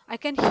wasn't. I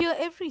can hear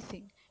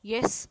everything.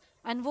 Yes,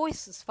 and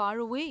voices far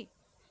away.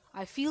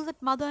 I feel that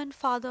mother and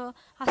father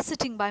are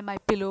sitting by my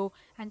pillow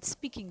and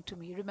speaking to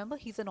me. Remember,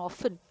 he's an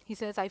orphan. He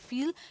says, I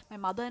feel my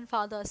mother and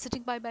father are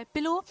sitting by my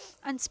pillow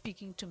and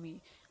speaking to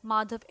me.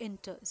 Madhav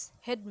enters.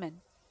 Headman.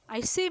 I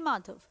say,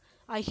 Madhav,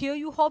 I hear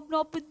you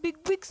hobnob with big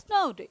wigs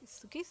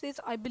nowadays. Okay, says,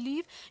 I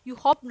believe you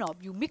hobnob,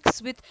 you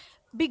mix with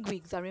big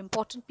wigs are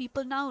important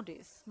people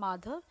nowadays.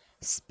 Madhav,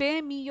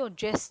 spare me your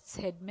jests,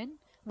 headman.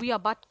 We are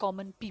but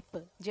common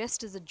people.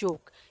 Jest is a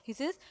joke. He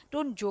says,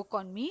 don't joke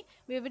on me.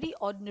 We are very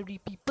ordinary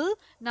people.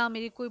 ना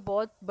मेरे कोई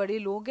बहुत बड़े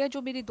लोग हैं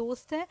जो मेरे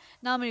दोस्त हैं,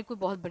 ना मेरे कोई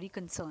बहुत बड़ी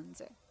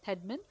concerns है.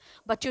 Headman,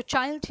 but your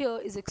child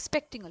here is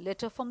expecting a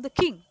letter from the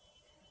king.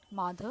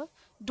 Madhav,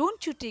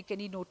 don't you take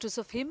any notice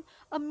of him,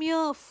 a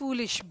mere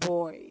foolish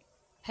boy.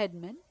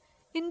 Headman,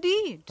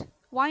 indeed,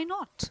 why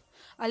not?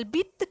 I'll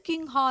beat the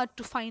king hard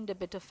to find a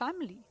better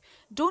family.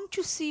 Don't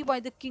you see why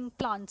the king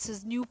plants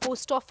his new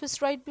post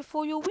office right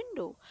before your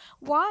window?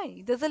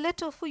 Why, there's a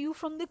letter for you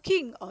from the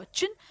king,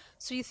 urchin.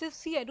 So he says,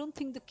 see, I don't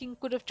think the king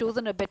could have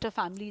chosen a better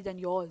family than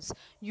yours,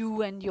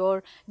 you and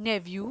your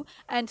nephew.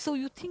 And so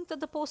you think that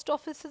the post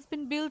office has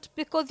been built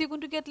because you're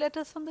going to get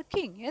letters from the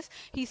king. Yes,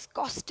 he's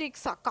caustic,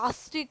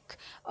 sarcastic,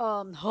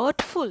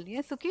 hurtful.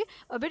 Yes, okay,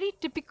 a very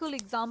typical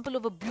example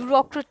of a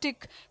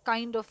bureaucratic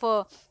kind of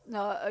a,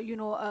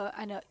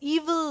 an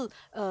evil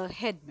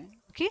headman.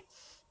 Okay.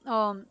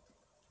 Um,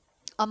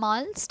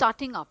 Amal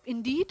starting up.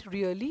 Indeed,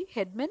 really,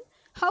 headman.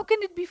 How can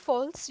it be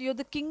false? You're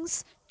the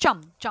king's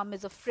chum. Chum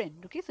is a friend.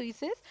 Okay, so he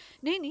says,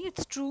 Nay, nay,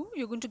 it's true.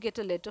 You're going to get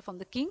a letter from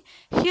the king.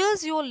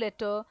 Here's your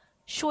letter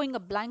showing a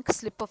blank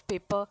slip of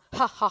paper.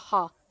 Ha ha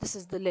ha. This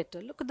is the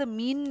letter. Look at the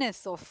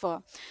meanness of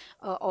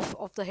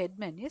the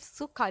headman. Yes.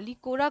 So खाली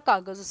कोरा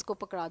कागज उसको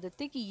पकड़ा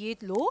देते कि ये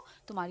लो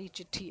तुम्हारी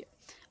चिट्ठी है.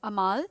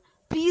 Amal,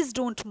 please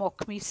don't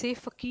mock me. Say,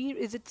 Fakir,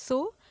 is it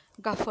so?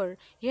 Ghaffar,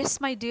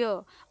 yes, my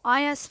dear.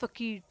 I, as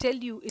Fakir, tell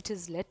you it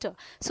is letter.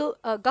 So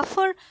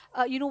Ghaffar,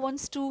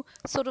 wants to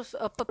sort of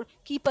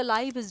keep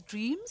alive his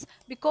dreams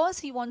because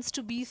he wants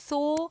to be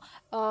so,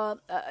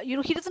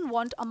 he doesn't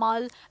want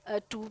Amal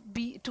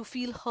to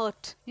feel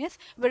hurt. Yes,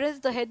 whereas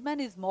the headman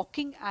is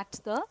mocking at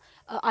the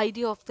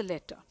idea of the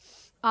letter.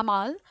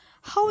 Amal,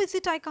 how is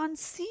it I can't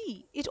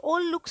see? It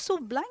all looks so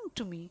blank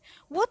to me.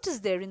 What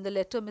is there in the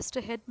letter,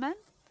 Mr. Headman?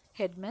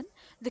 Headman,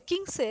 the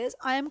king says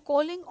I am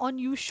calling on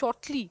you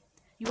shortly.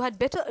 You had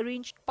better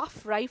arrange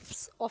puff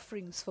rice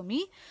offerings for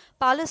me.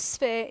 Palace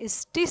fare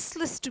is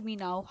tasteless to me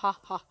now. Ha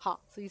ha ha.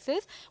 So he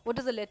says, what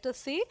does the letter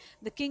say?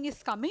 The king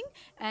is coming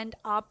and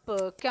आप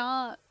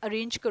क्या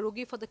arrange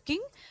करोगे for the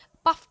king?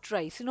 Puffed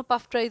rice. You know,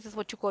 puffed rice is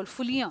what you call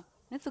fuliyan.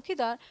 It's okay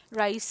that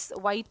rice,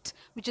 white,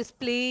 which is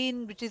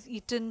plain, which is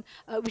eaten,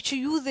 which you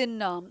use in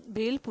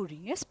bhel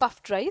puri, yes,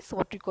 puffed rice,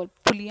 what we call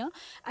puliya,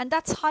 and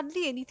that's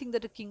hardly anything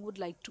that a king would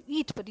like to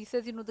eat. But he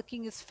says, you know, the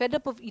king is fed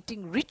up of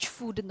eating rich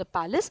food in the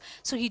palace,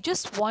 so he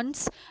just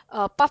wants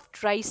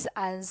puffed rice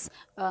as,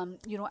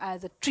 you know,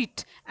 as a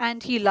treat,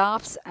 and he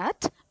laughs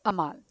at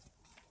Amal.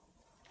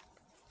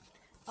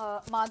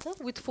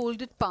 Madhav, with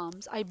folded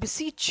palms, I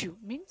beseech you,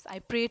 means I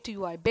pray to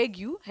you, I beg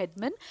you,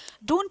 headman,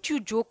 don't you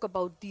joke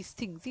about these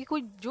things. ये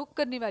कोई joke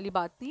करने वाली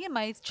बात नहीं है.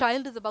 My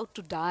child is about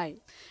to die.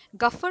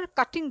 Gaffer,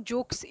 cutting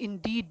jokes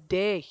indeed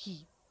dare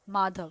he.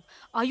 Madhav,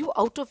 are you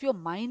out of your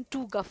mind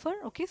too, Gaffer?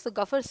 Okay, so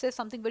Gaffer says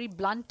something very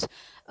blunt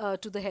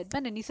to the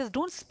headman, and he says,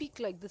 "Don't speak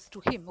like this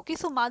to him." Okay,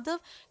 so Madhav,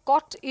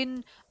 caught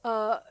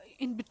uh,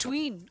 in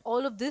between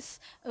all of this,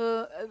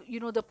 you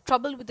know, the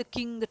trouble with the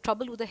king, the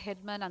trouble with the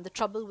headman, and the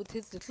trouble with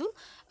his little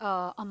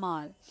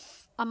Amal.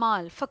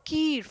 Amal,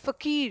 Fakir,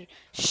 Fakir,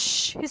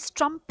 shh, his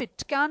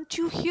trumpet, can't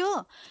you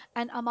hear?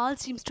 And Amal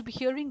seems to be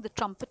hearing the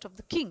trumpet of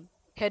the king.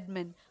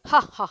 Headman, ha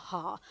ha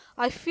ha,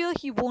 I fear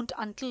he won't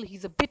until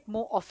he's a bit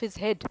more off his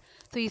head.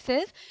 So he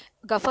says,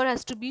 Gaffer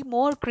has to be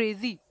more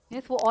crazy.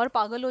 Yes, वो और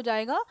पागल हो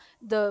जाएगा,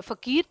 the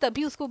फकीर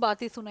तभी उसको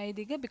बातें सुनाई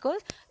देगी,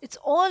 because it's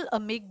all a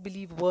make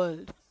believe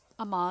world.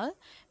 Amal,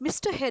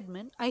 Mr.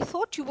 Headman, I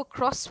thought you were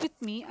cross with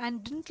me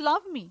and didn't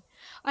love me.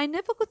 I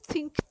never could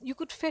think you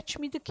could fetch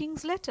me the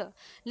king's letter.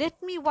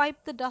 Let me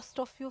wipe the dust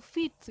off your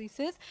feet. So he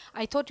says,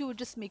 I thought you were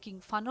just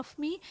making fun of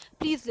me.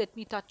 Please let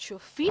me touch your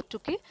feet,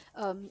 okay?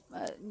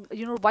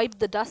 You know, wipe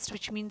the dust,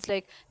 which means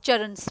like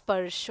charan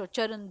sparsh or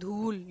charan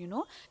dhool, you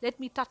know. Let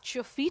me touch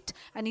your feet.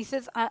 And he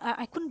says,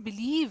 I couldn't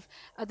believe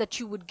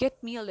that you would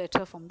get me a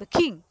letter from the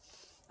king.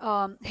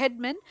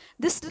 Headman,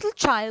 this little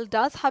child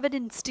does have an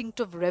instinct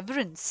of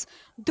reverence.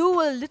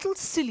 Though a little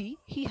silly,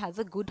 he has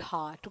a good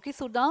heart. Okay,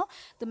 so now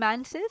the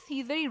man says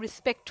he's very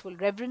respectful.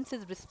 Reverence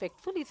is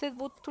respectful. He says,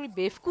 वो थोड़ी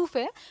बेवकूफ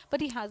है,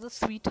 but he has a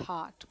sweet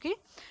heart. Okay,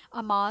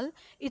 Amal,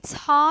 it's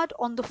hard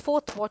on the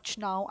fourth watch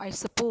now, I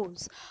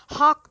suppose.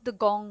 Hark the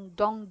gong,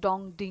 dong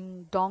dong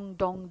ding, dong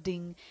dong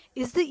ding.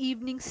 Is the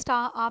evening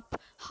star up?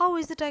 How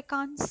is it I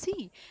can't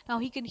see? Now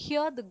he can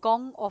hear the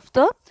gong of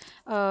the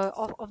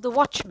of the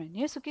watchman.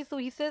 Yes, okay. So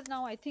he says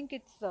now I think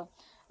it's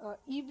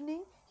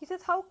evening. He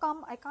says, how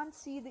come I can't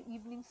see the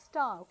evening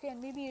star? Okay,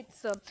 and maybe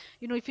it's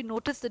you know, if you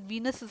notice that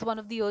Venus is one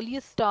of the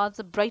earliest stars,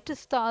 the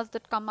brightest stars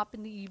that come up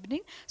in the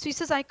evening. So he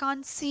says I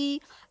can't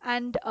see,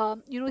 and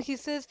you know, he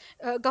says,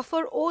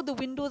 Gaffer, oh, the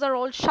windows are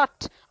all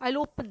shut. I'll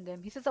open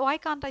them. He says, oh, why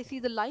can't I see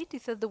the light? He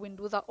says the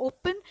windows are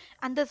open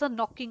and there's a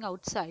knocking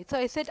outside. So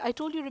I said, I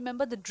told you,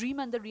 remember, the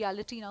dream and the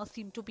reality now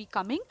seem to be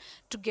coming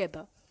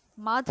together.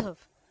 Madhav,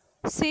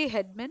 say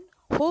headman,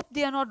 hope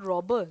they are not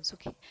robbers.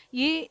 Okay,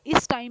 ये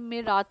इस time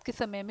में रात के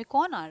समय में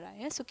कौन आ रहा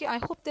है? Yes, okay, I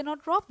hope they're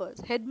not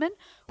robbers. Headman,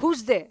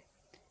 who's there?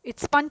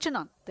 It's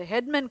Panchanan. The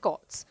headman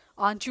calls.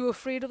 Aren't you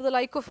afraid of the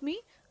like of me?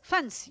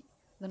 Fancy,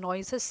 the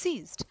noise has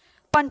ceased.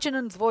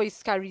 Panchanan's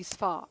voice carries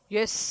far.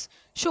 Yes,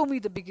 show me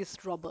the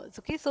biggest robbers.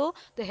 Okay, so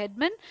the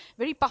headman,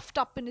 very puffed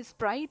up in his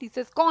pride, he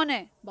says, "Kaun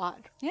hai bahar?"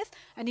 Yes,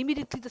 and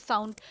immediately the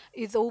sound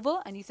is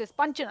over, and he says,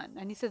 "Panchanan,"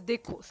 and he says,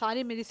 "Dekho,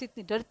 सारे मेरे से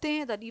इतने डरते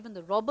हैं that even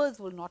the robbers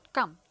will not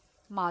come."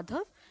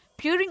 Madhav,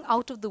 peering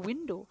out of the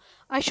window,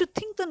 I should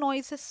think the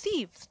noise has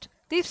ceased.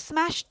 They've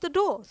smashed the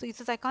door. So he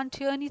says, I can't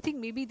hear anything.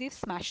 Maybe they've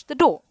smashed the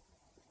door.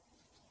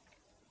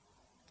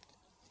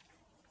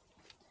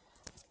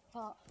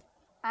 Uh,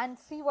 and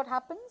see what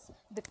happens?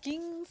 The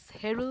king's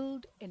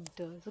herald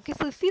enters. Okay,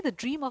 so see, the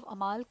dream of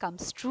Amal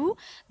comes true.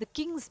 The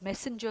king's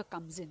messenger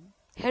comes in.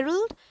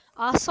 Herald,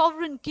 our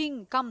sovereign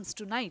king comes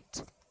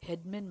tonight.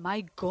 Headman,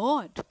 my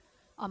God.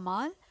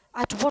 Amal,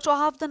 at what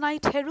hour of the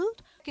night,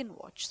 herald? Second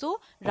watch. So,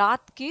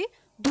 रात के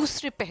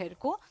दूसरे पहर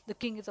को the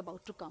king is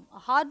about to come.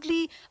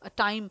 Hardly a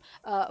time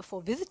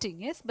for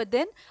visiting, yes, but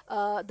then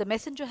the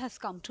messenger has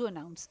come to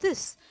announce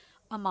this.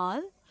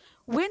 Amal,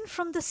 when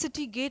from the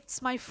city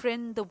gates, my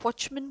friend, the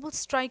watchman will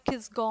strike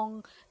his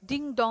gong,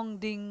 ding dong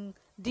ding,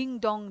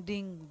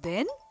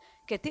 then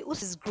कहते उस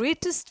his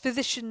greatest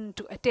physician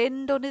to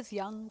attend on his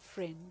young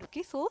friend.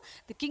 Okay, so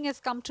the king has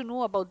come to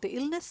know about the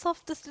illness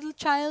of this little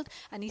child,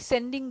 and he's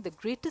sending the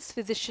greatest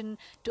physician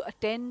to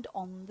attend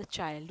on the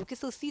child. Okay,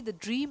 so see the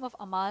dream of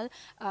Amal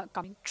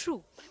coming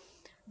true.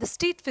 The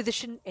state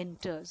physician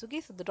enters.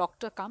 Okay, so the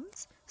doctor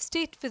comes.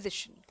 State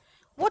physician,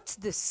 what's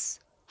this?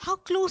 How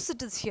close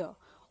it is here.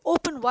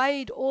 Open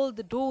wide all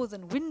the doors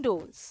and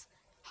windows.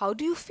 How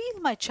do you feel,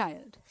 my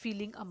child?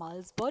 Feeling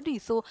Amal's body.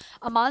 So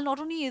Amal not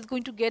only is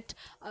going to get,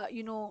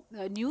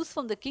 news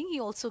from the king, he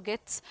also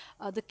gets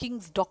the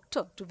king's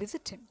doctor to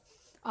visit him.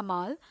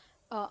 Amal,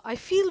 I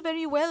feel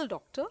very well,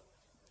 doctor.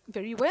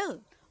 Very well.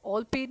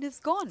 All pain is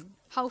gone.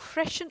 How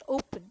fresh and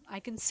open. I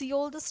can see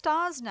all the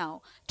stars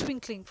now,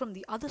 twinkling from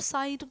the other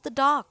side of the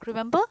dark.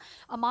 Remember,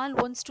 Amal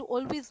wants to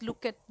always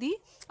look at the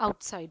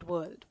outside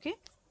world. Okay?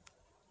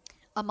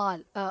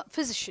 Amal,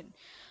 physician.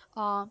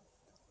 Uh,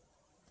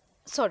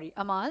 sorry,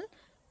 Amal.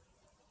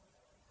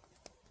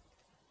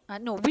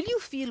 No, will you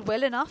feel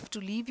well enough to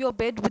leave your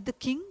bed with the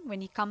king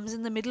when he comes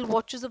in the middle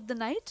watches of the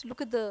night?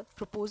 Look at the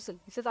proposal.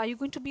 He says, are you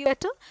going to be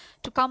better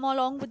to come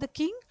along with the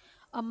king?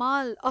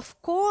 Amal,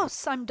 of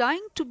course, I'm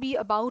dying to be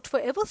about for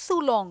ever so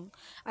long.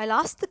 I'll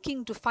ask the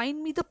king to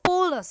find me the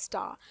polar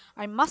star.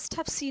 I must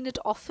have seen it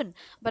often,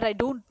 but I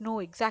don't know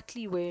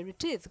exactly where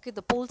it is. Okay,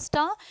 the pole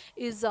star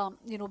is,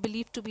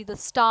 believed to be the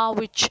star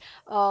which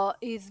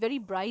is very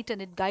bright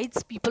and it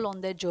guides people on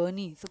their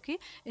journeys. Okay,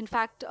 in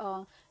fact,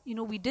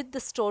 we did the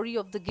story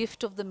of the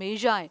gift of the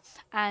Magi,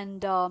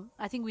 and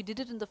I think we did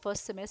it in the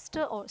first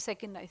semester or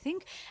second, I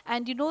think.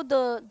 And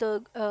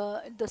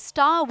the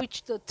star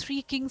which the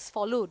three kings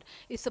followed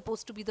is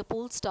supposed to be the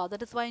pole star.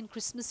 That is why in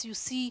Christmas you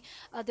see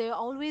there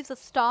always a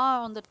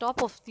star on the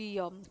top of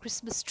the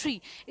Christmas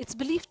tree. It's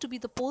believed to be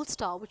the pole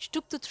star which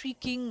took the three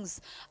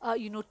kings,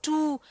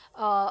 to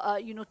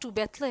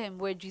Bethlehem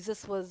where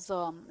Jesus was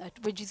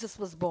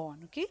born.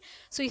 Okay,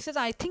 so he says,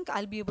 I think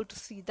I'll be able to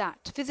see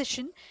that.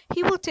 Physician,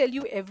 he will tell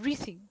you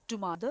everything. To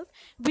Madhav,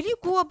 will you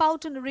go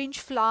about and arrange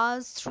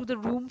flowers through the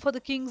room for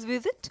the king's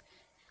visit?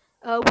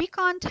 We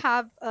can't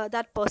have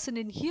that person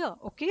in here.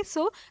 Okay,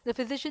 so the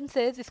physician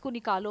says, isko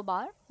nikalo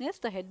bar, yes,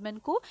 the headman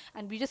ko,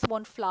 and we just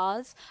want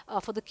flowers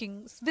for the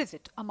king's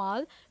visit.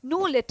 Amal, no,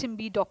 let him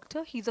be,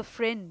 doctor, he's a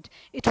friend.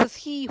 It was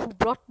he who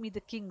brought me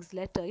the king's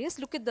letter. Yes,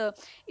 look at the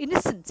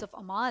innocence of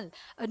Amal.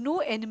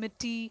 No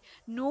enmity,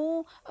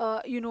 no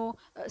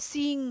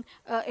seeing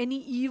any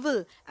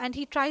evil, and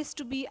he tries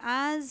to be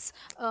as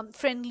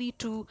friendly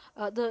to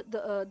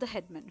the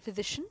headman.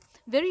 Physician,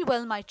 very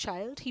well, my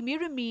child, he may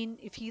remain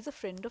if he is a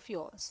friend of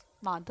yours.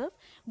 Madhav,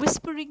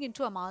 whispering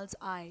into Amal's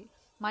eye,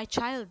 my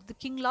child, the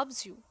king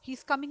loves you. He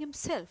is coming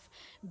himself.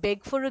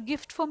 Beg for a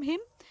gift from him.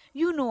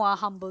 You know our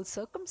humble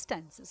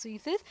circumstances. So he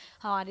says,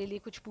 हमारे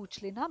लिए कुछ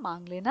पूछ लेना,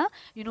 मांग लेना.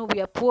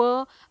 We are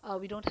poor,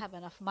 we don't have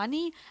enough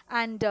money,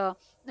 and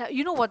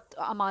you know what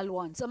Amal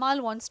wants.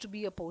 Amal wants to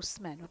be a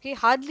postman. Okay,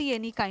 hardly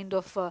any kind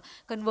of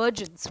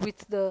convergence with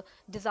the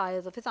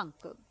desires of his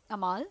uncle.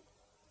 Amal,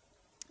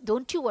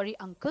 don't you worry,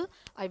 uncle.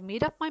 I've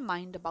made up my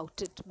mind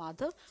about it.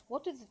 Mother,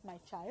 what is it, my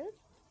child?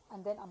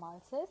 And then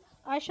Amal says,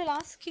 I shall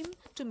ask him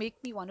to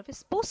make me one of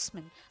his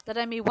postmen, that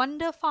I may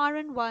wander far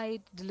and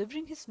wide,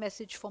 delivering his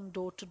message from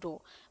door to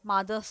door.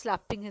 Mother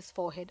slapping his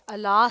forehead.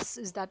 Alas,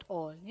 is that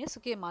all? Yes,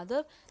 okay,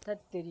 mother,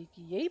 that teri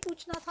ki yahi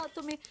पूछना था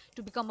तुम्हें,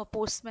 to become a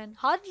postman.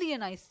 Hardly a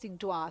nice thing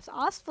to ask.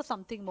 Ask for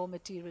something more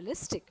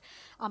materialistic.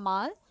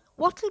 Amal,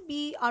 what will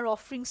be our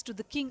offerings to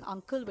the king,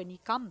 uncle, when he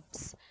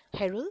comes?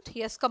 Herald, he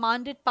has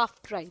commanded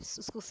puffed rice.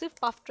 उसको सिर्फ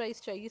puffed rice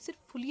चाहिए, सिर्फ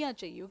फुलियाँ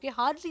चाहिए. Okay,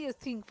 hardly a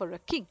thing for a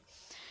king.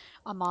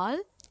 Amal,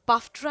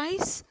 puffed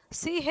rice?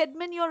 Say,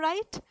 Headman, you're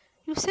right.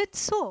 You said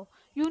so.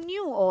 You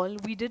knew all.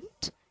 We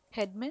didn't.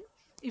 Headman,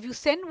 if you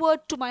send word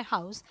to my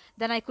house,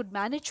 then I could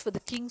manage for the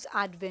king's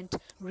advent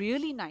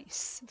really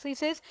nice. So he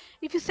says,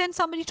 if you send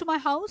somebody to my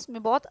house,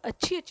 मैं बहुत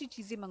अच्छी अच्छी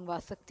चीजें मंगवा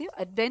सकती हूँ.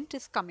 Advent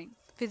is coming.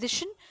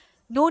 Physician,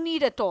 no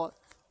need at all.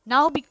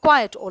 Now be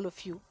quiet, all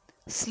of you.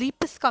 Sleep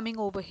is coming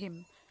over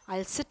him.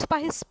 I'll sit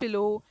by his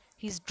pillow.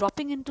 He's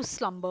dropping into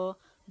slumber.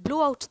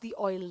 Blow out the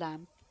oil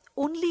lamp.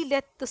 Only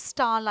let the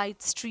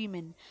starlight stream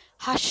in.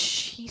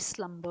 Hush, he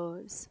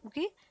slumbers.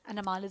 Okay? And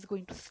Amal is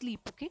going to sleep.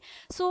 Okay?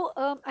 So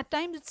at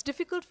times it's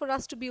difficult for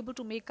us to be able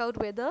to make out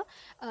whether,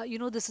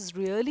 this is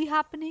really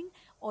happening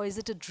or is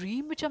it a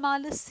dream which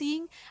Amal is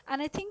seeing.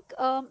 And I think,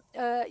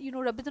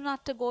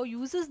 Rabindranath Tagore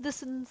uses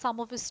this in some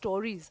of his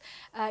stories.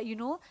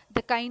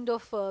 The kind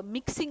of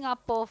mixing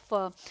up of,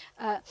 a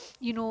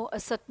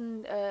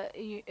certain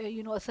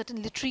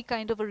literary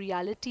kind of a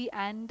reality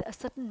and a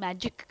certain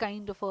magic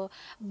kind of a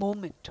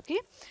moment. Okay,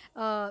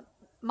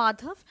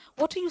 Madhav,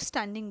 what are you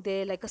standing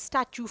there like a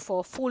statue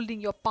for, folding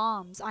your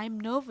palms? I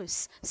am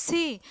nervous.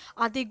 Say,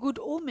 are they good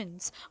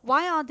omens?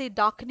 Why are they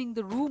darkening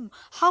the room?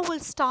 How will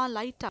star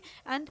light up?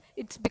 And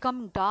it's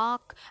become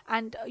dark,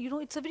 and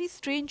it's a very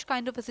strange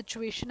kind of a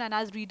situation. And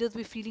as readers,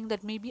 we're feeling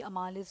that maybe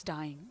Amal is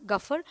dying.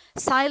 Gaffer,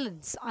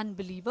 silence,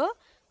 unbeliever.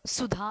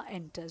 Sudha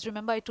enters.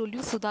 Remember, I told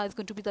you Sudha is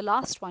going to be the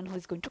last one who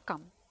is going to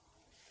come.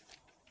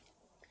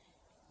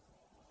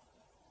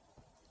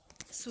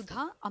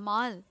 Sudha,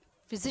 Amal,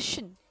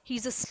 physician,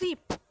 he's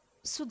asleep.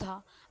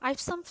 Sudha, I've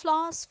some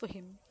flowers for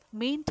him.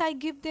 Mayn't I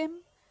give them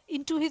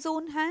into his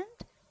own hand?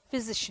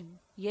 Physician,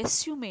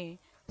 yes, you may.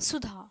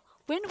 Sudha,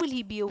 when will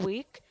he be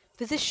awake?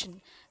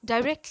 Physician,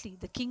 directly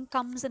the king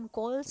comes and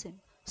calls him.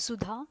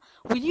 Sudha,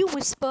 will you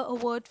whisper a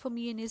word for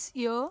me in his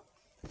ear?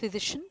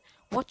 Physician,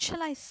 what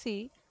shall I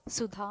say?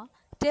 Sudha,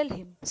 tell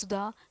him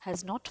Sudha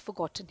has not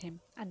forgotten him.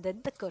 and then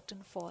the curtain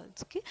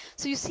falls. Okay,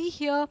 so you see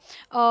here,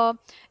 uh,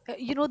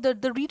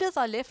 the readers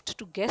are left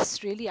to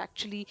guess really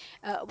actually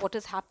what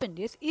has happened.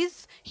 Yes,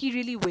 is he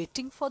really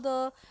waiting for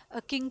the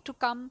king to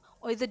come,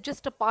 or is it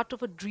just a part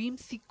of a dream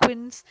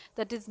sequence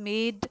that is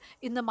made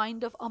in the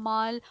mind of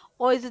Amal,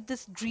 or is it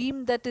this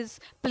dream that is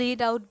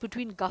played out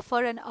between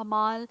Ghaffar and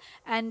Amal?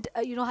 And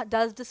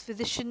does this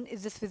physician,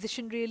 is this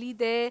physician really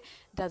there?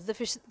 Does the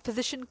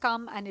physician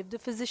come? And if the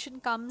physician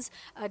comes,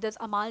 does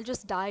Amal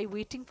just die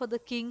waiting for the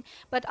king?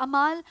 But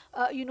Amal,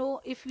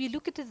 if we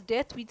look at his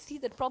death, we'd see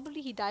that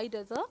probably he died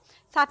as a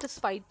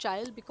satisfied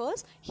child,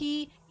 because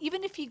he,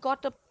 even if he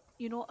got a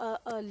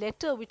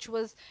letter which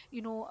was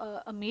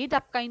a made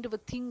up kind of a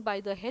thing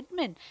by the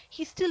headman,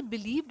 he still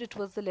believed it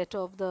was the letter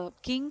of the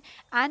king,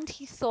 and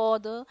he saw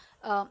the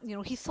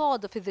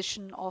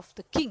physician of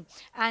the king,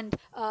 and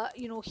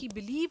he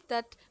believed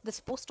that this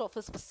post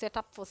office was set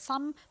up for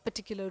some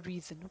particular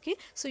reason. Okay,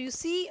 so you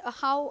see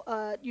how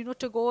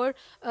Tagore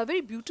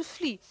very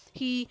beautifully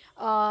he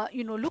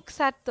looks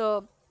at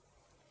the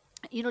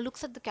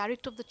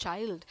character of the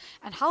child,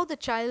 and how the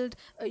child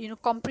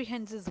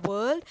comprehends his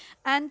world.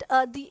 And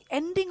the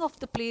ending of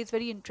the play is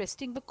very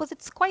interesting because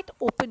it's quite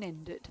open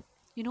ended.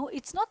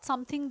 It's not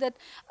something that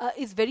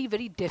is very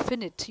very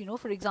definite.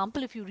 For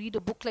example, if you read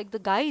a book like The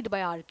Guide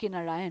by R.K.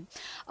 Narayan,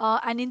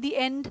 and in the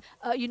end,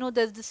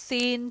 there's the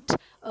saint,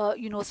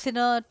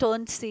 sinner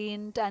turned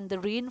saint, and the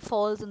rain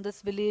falls in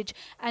this village,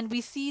 and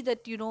we see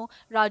that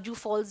Raju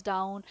falls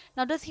down.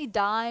 Now, does he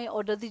die,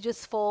 or does he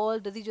just fall?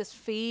 Does he just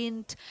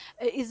faint?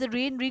 Is the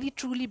rain really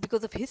truly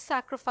because of his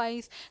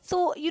sacrifice?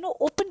 So,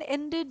 open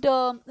ended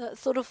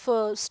sort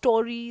of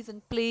stories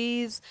and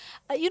plays,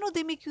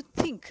 they make you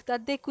think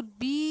that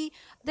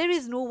there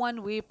is no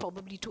one way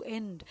probably to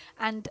end,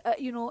 and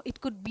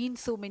it could be in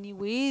so many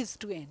ways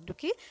to end.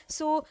 Okay,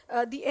 so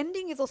the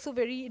ending is also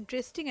very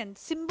interesting, and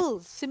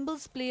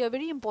symbols play a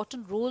very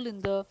important role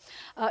in the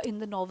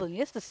novel.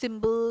 Yes, the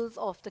symbols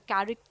of the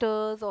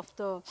characters, of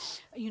the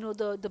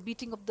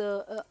beating of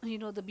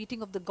the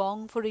beating of the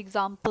gong, for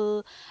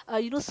example.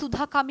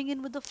 Sudha coming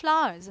in with the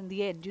flowers in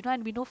the end,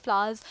 and we know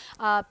flowers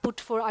are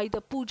put for either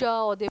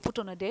puja, or they're put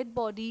on a dead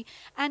body.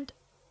 And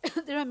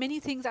there are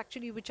many things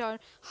actually which are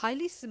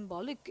highly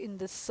symbolic in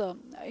this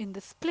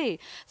play.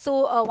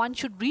 So one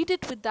should read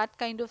it with that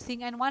kind of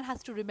thing, and one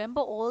has to remember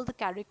all the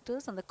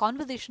characters and the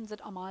conversations that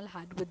Amal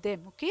had with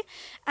them. Okay,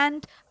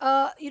 and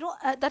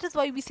that is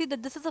why we say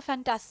that this is a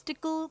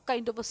fantastical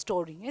kind of a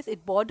story. Yes,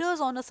 it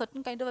borders on a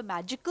certain kind of a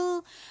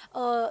magical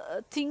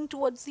thing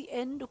towards the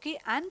end. Okay,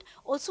 and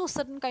also a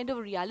certain kind of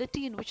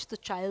reality in which the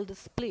child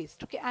is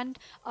placed. Okay, and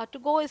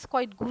Tagore is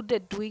quite good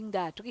at doing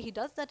that. Okay, he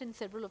does that in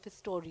several of his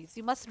stories.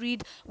 You must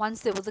read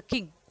Once There Was a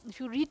King. If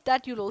you read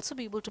that, you'll also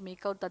be able to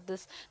make out that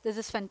there's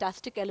this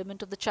fantastic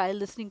element of the child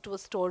listening to a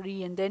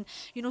story, and then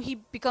he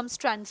becomes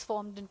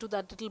transformed into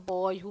that little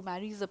boy who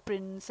marries a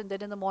prince, and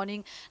then in the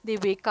morning they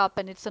wake up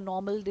and it's a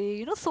normal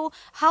day. So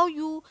how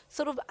you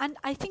sort of, and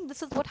I think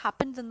this is what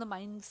happens in the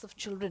minds of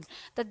children,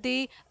 that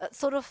they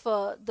sort of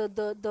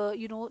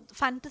the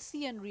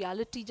fantasy and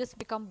reality just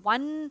become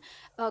one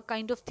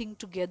kind of thing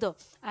together,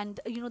 and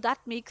that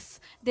makes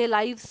their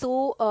lives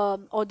so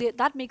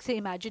that makes their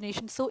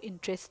imagination so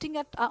interesting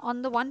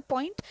on the one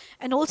point,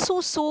 and also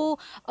so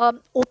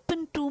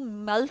open to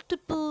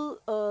multiple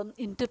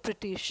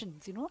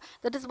interpretations.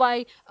 That is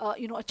why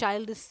a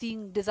child is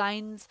seeing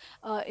designs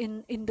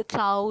in the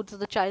clouds, or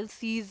the child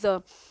sees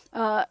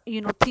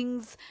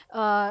things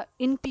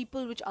in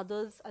people which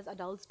others as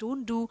adults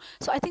don't do.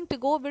 So I think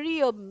Tagore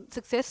very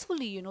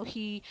successfully,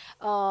 he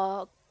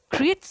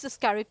creates this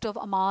character of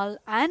Amal,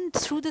 and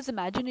through this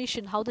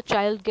imagination, how the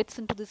child gets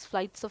into these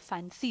flights of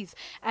fancies,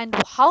 and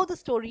how the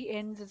story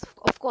ends is,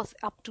 of course,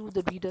 up to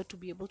the reader to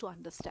be able to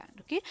understand.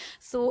 Okay,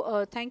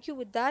 so thank you.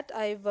 With that,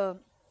 I've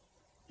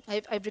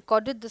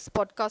recorded this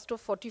podcast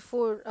of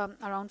 44,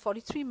 around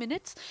 43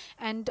 minutes,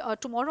 and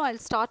tomorrow I'll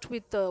start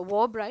with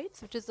War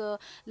Brides, which is a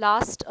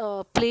last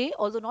play,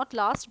 although not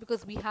last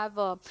because we have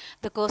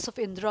the Curse of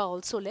Indra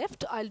also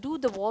left. I'll do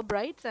the War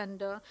Brides, and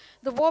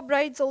the War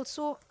Brides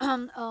also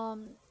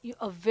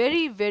a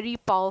very very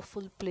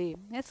powerful play.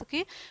 Yes,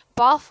 okay,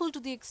 powerful to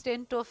the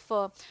extent of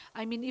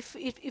I mean, if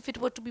it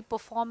were to be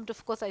performed,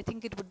 of course, I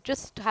think it would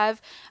just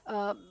have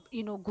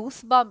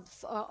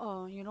goosebumps,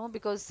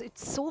 because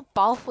it's so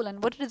powerful.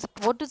 And what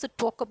does it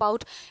talk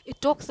about?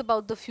 It talks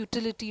about the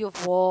futility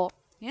of war.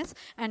 Yes,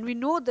 and we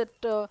know that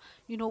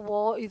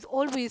war is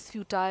always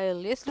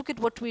futile. Yes, look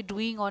at what we're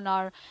doing on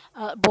our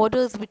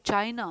borders with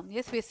China.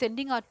 Yes, we're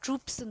sending our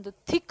troops in the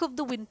thick of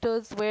the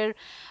winters, where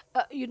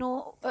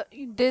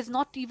there's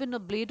not even a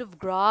blade of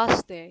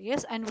grass there.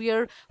 Yes, and we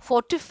are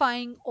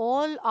fortifying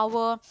all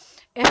our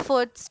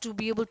efforts to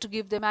be able to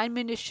give them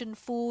ammunition,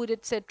 food,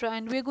 etc.,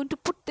 and we're going to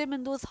put them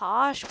in those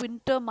harsh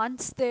winter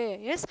months there.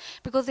 Yes,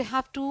 because they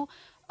have to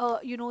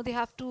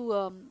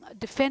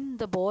defend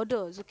the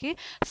borders. Okay,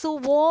 so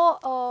war,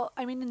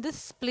 I mean, in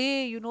this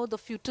play, the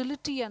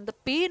futility and the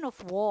pain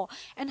of war,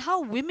 and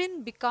how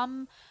women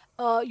become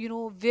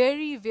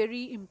very,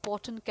 very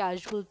important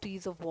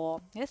casualties of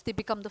war. Yes, they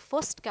become the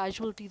first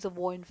casualties of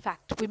war, in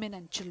fact, women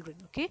and children.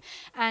 Okay,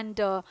 and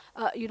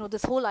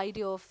this whole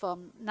idea of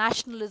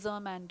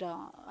nationalism and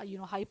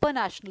hyper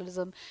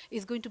nationalism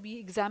is going to be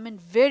examined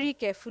very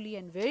carefully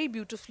and very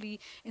beautifully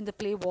in the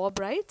play War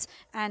Brides.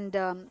 And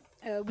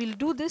we'll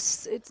do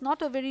this. It's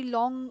not a very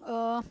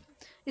long.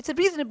 It's a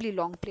reasonably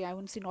long play. I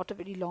wouldn't say not a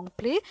very long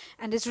play,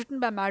 and it's written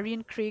by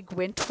Marion Craig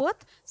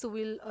Wentworth. So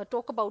we'll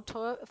talk about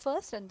her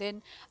first, and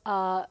then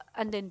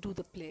do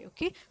the play.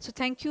 Okay. So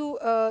thank you,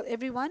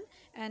 everyone,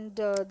 and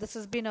this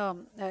has been a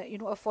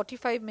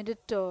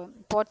 45-minute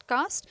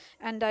podcast,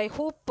 and I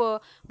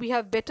hope we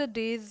have better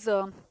days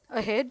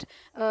ahead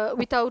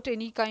without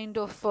any kind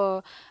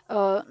of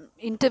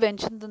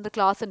interventions in the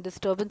class and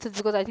disturbances,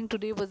 because I think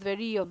today was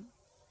very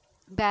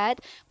bad.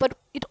 But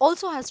it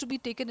also has to be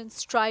taken in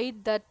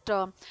stride that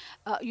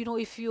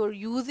if you're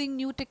using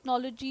new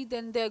technology,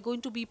 then there are going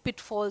to be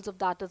pitfalls of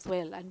that as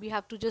well, and we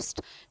have to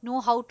just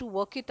know how to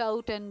work it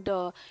out, and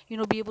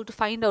be able to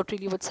find out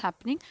really what's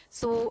happening.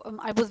 So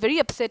I was very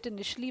upset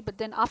initially, but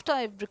then after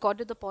I've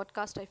recorded the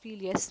podcast, I feel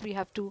yes, we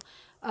have to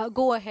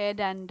go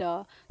ahead and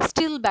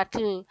still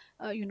battle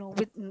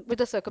with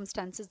the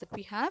circumstances that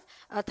we have.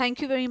 Thank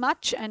you very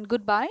much, and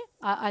goodbye.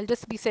 I'll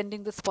just be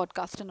sending this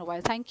podcast in a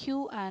while. Thank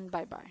you, and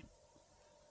bye bye.